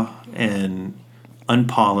raw and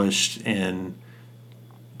unpolished and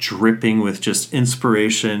dripping with just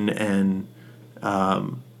inspiration, and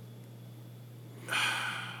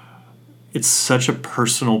it's such a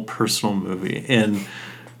personal movie. And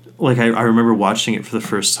I remember watching it for the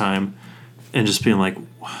first time and just being like,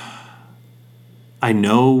 I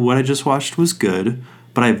know what I just watched was good,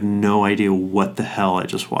 but I have no idea what the hell I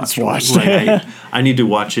just watched. I need to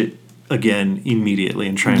watch it again immediately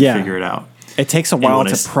and try and figure it out. It takes a while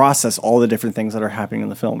to process all the different things that are happening in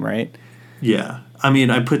the film, right? Yeah. I mean,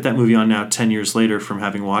 I put that movie on now 10 years later from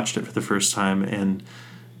having watched it for the first time, and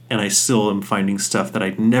I still am finding stuff that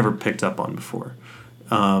I'd never picked up on before.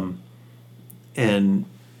 And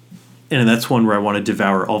that's one where I want to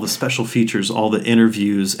devour all the special features, all the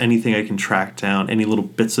interviews, anything I can track down, any little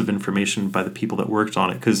bits of information by the people that worked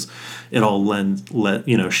on it, because it all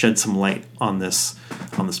shed some light on this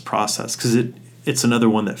process, because it's another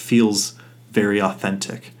one that feels very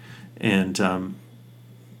authentic, and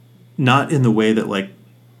not in the way that, like,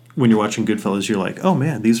 when you're watching Goodfellas, you're like, oh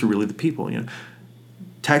man, these are really the people.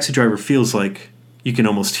 Taxi Driver feels like you can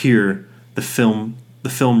almost hear the film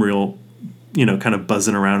reel, kind of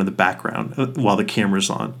buzzing around in the background while the camera's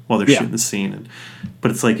on, while they're shooting the scene. But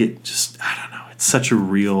it's like, it just, I don't know, it's such a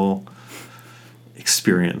real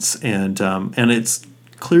experience. And it's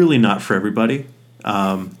clearly not for everybody.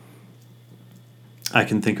 I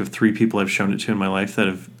can think of 3 people I've shown it to in my life that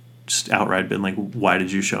have just outright been like, why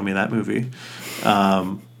did you show me that movie?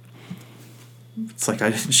 It's like,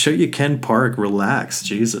 I didn't show you Ken Park, relax,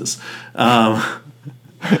 Jesus. But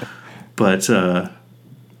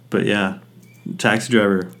yeah, Taxi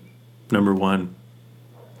Driver, number 1.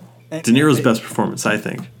 De Niro's best performance, I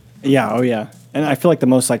think. Yeah, oh yeah. And I feel like the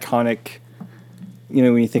most iconic,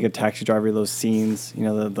 when you think of Taxi Driver, those scenes,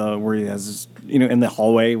 the where he has, in the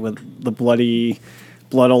hallway with the bloody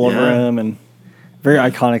blood all over him, and very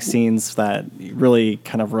iconic scenes that really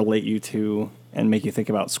kind of relate you to and make you think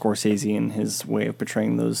about Scorsese and his way of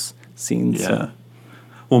portraying those scenes. Yeah. So.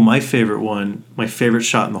 Well, my favorite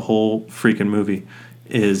shot in the whole freaking movie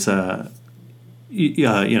is, so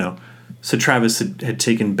Travis had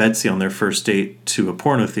taken Betsy on their first date to a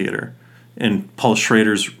porno theater, and Paul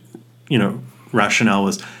Schrader's, rationale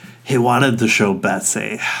was he wanted to show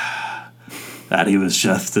Betsy that he was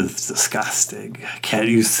just as disgusting. Can't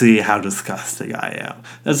you see how disgusting I am?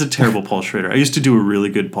 That's a terrible Paul Schrader. I used to do a really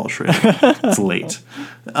good Paul Schrader. It's late.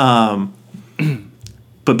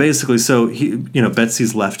 But basically, so he,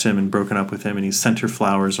 Betsy's left him and broken up with him, and he's sent her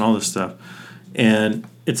flowers and all this stuff. And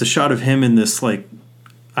it's a shot of him in this, like,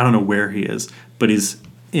 I don't know where he is, but he's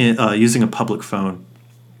using a public phone.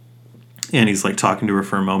 And he's, like, talking to her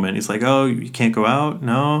for a moment. He's like, oh, you can't go out?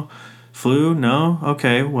 No? Flu? No?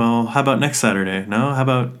 Okay, well, how about next Saturday? No? How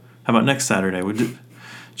about next Saturday? Did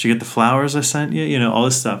you get the flowers I sent you? All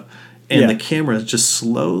this stuff. And the camera just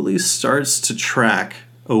slowly starts to track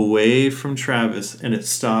away from Travis, and it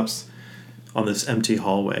stops on this empty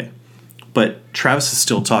hallway. But Travis is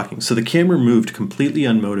still talking. So the camera moved completely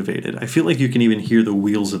unmotivated. I feel like you can even hear the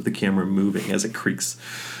wheels of the camera moving as it creaks.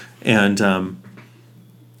 And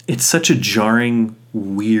it's such a jarring,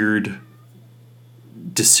 weird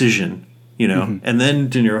decision, Mm-hmm. And then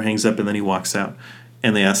De Niro hangs up and then he walks out.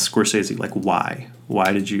 And they ask Scorsese, like, why?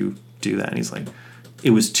 Why did you do that? And he's like, it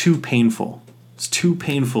was too painful. It's too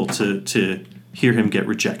painful to hear him get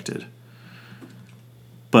rejected.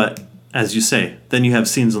 But, as you say, then you have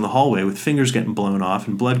scenes in the hallway with fingers getting blown off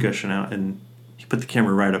and blood gushing out, and you put the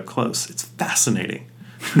camera right up close. It's fascinating.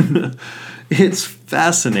 It's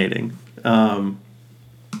fascinating. But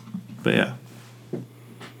yeah.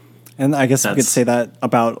 And I guess we could say that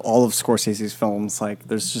about all of Scorsese's films. Like,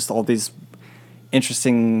 there's just all these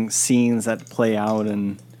interesting scenes that play out,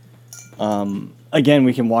 and again,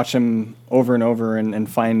 we can watch them over and over and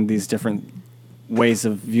find these different ways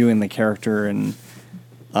of viewing the character and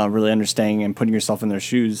really understanding and putting yourself in their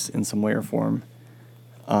shoes in some way or form.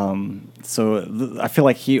 So I feel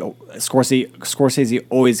like Scorsese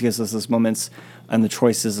always gives us those moments and the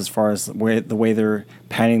choices as far as the way they're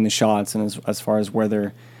panning the shots, and as far as where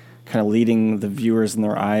they're kind of leading the viewers in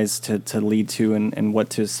their eyes to lead to, and what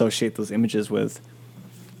to associate those images with.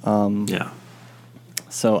 Yeah.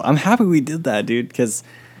 So I'm happy we did that, dude, because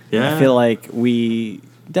I feel like we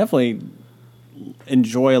definitely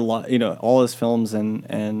enjoy a lot, all his films,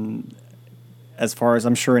 and as far as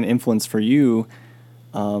I'm sure an influence for you,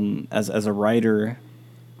 as a writer,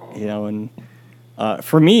 and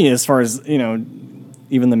for me, as far as,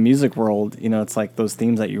 even the music world, it's like those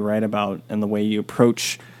themes that you write about and the way you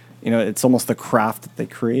approach, it's almost the craft that they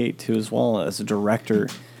create too, as well as a director,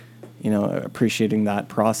 appreciating that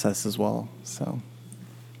process as well. So,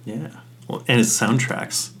 yeah. Well, and his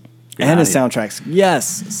soundtracks. And his soundtracks.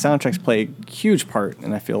 Yes. Soundtracks play a huge part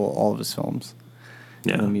in, I feel, all of his films.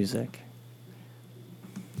 Yeah. And the music.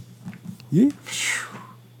 Yeah.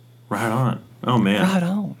 Right on. Oh, man. Right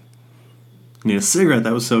on. Need a cigarette.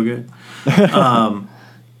 That was so good.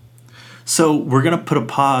 So we're going to put a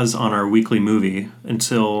pause on our weekly movie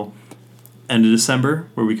until end of December,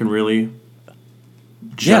 where we can really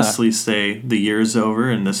justly say the year is over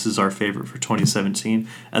and this is our favorite for 2017.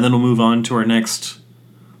 And then we'll move on to our next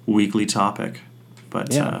weekly topic.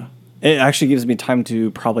 But it actually gives me time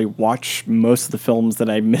to probably watch most of the films that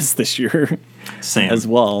I missed this year. Same. As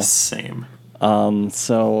well. Same.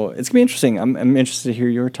 So it's gonna be interesting. I'm interested to hear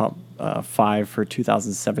your top 5 for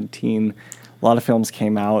 2017. A lot of films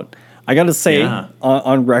came out. I got to say,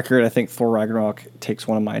 on record, I think Thor Ragnarok takes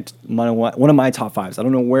one of my top 5s. I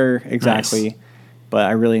don't know where exactly, but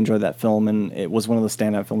I really enjoyed that film, and it was one of the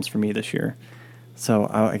standout films for me this year. So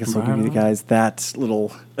I guess I'll give you guys that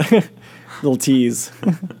little tease.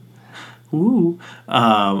 Ooh,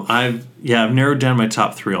 I've narrowed down my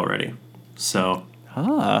top 3 already. So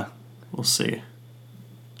we'll see.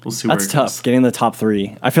 We'll see. That's tough. Goes. Getting the top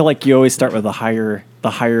 3. I feel like you always start with the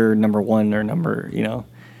higher number 1 or number,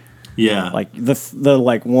 Yeah. Like the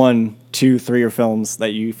like 1, 2, 3 are films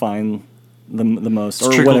that you find the most,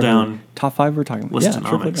 or trickle whatever. Down. Top 5 we're talking about.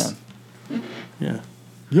 Trickle down. Yeah.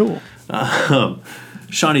 Yo.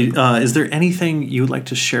 Shawnee, is there anything you would like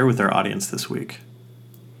to share with our audience this week?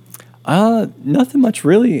 Nothing much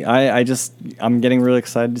really. I'm getting really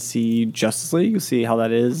excited to see Justice League, see how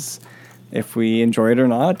that is, if we enjoy it or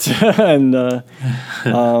not. And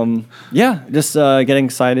just getting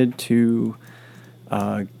excited to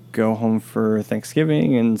go home for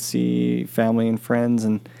Thanksgiving and see family and friends,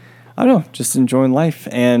 and I don't know, just enjoying life.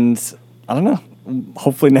 And I don't know,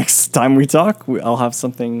 hopefully next time we talk, I'll have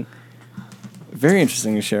something very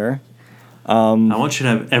interesting to share. I want you to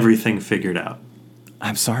have everything figured out.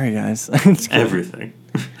 I'm sorry, guys. Everything.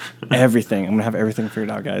 Everything. I'm going to have everything figured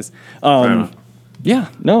out, guys.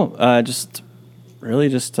 Just really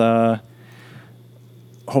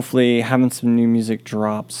hopefully having some new music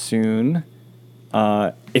drop soon.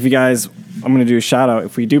 If you guys, I'm going to do a shout out.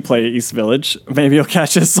 If we do play East Village, maybe you'll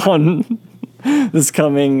catch us on this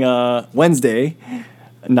coming Wednesday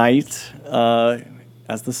night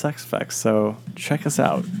as the Sex Effects. So check us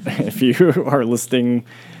out if you are listening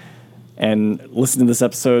and listen to this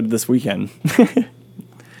episode this weekend.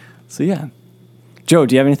 So yeah. Joe,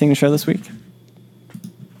 do you have anything to share this week?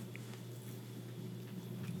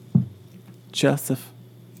 Joseph.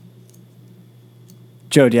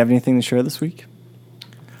 Joe, do you have anything to share this week?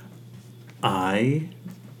 I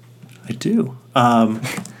do.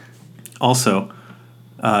 Also,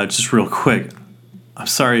 just real quick, I'm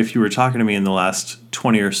sorry if you were talking to me in the last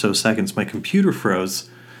 20 or so seconds. My computer froze,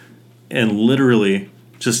 and literally,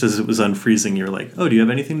 just as it was unfreezing, you were like, "Oh, do you have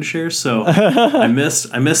anything to share?" So I missed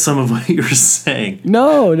some of what you were saying.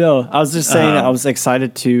 No. I was just saying I was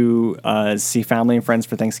excited to see family and friends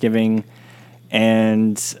for Thanksgiving,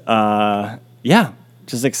 and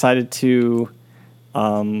just excited to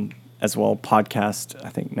as well podcast, I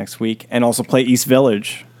think, next week, and also play East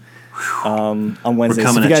Village on Wednesday.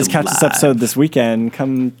 So if you guys catch this episode this weekend,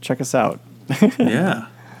 come check us out. Yeah,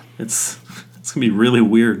 it's gonna be really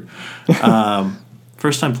weird.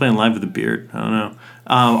 First time playing live with a beard. I don't know.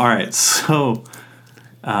 All right, so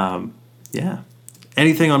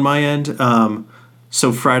anything on my end?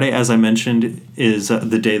 So Friday, as I mentioned, is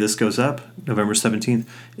the day this goes up. November 17th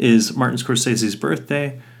is Martin Scorsese's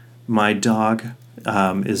birthday. My dog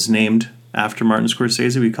is named after Martin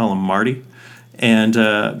Scorsese. We call him Marty.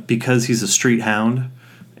 And because he's a street hound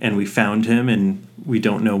and we found him and we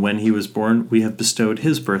don't know when he was born, we have bestowed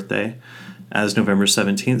his birthday as November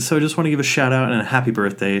 17th. So I just want to give a shout out and a happy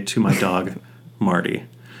birthday to my dog, Marty.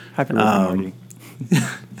 Happy birthday, Marty.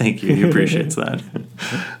 Thank you. He appreciates that.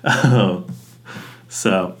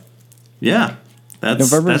 So, yeah.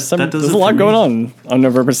 There's a lot going on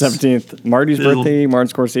November 17th. Marty's birthday,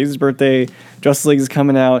 Martin Scorsese's birthday, Justice League is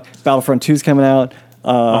coming out, Battlefront 2 is coming out.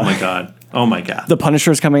 Oh my God. The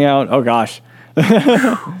Punisher is coming out. Oh gosh.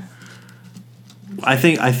 I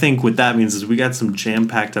think what that means is we got some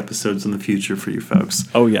jam-packed episodes in the future for you folks.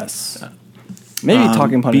 Oh yes. Maybe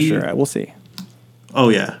talking Punisher. We'll see. Oh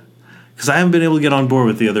yeah. Because I haven't been able to get on board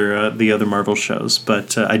with the other Marvel shows,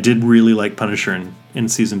 but I did really like Punisher in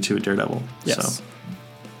season 2 of Daredevil. Yes. So.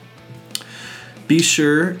 Be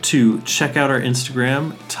sure to check out our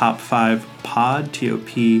Instagram, Top5Pod,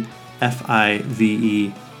 TOPFIVE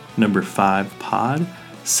 5 pod.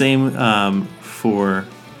 Same for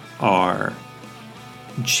our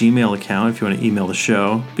Gmail account. If you want to email the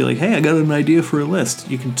show, be like, hey, I got an idea for a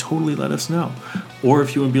list. You can totally let us know. Or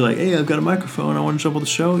if you want to be like, hey, I've got a microphone, I want to jump on the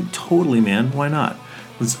show, totally, man. Why not?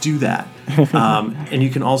 Let's do that. And you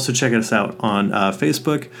can also check us out on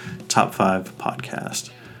Facebook, Top 5 Podcast.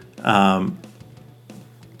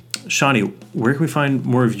 Shawnee, where can we find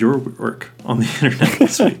more of your work on the internet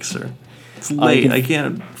this week, sir? It's late. I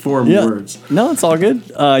can't form words. No, it's all good.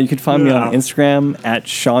 You can find me on Instagram at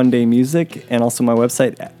Sean Day Music, and also my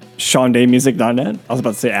website, SeanDayMusic.net. I was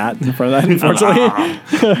about to say at in front of that, unfortunately.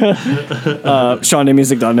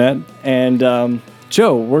 SeanDayMusic.net. And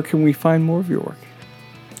Joe, where can we find more of your work?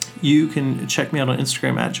 You can check me out on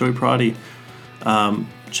Instagram at Joey Prati.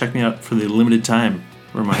 Check me out for the limited time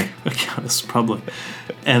where my account is public.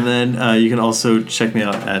 And then you can also check me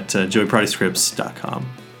out at joeypratiscripts.com.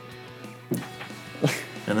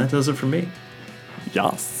 And that does it for me.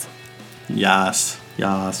 Yes. Yes,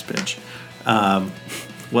 bitch.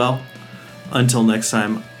 Well, until next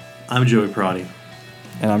time, I'm Joey Prati.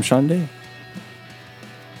 And I'm Sean Day.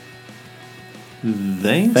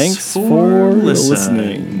 Thanks for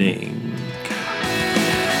listening.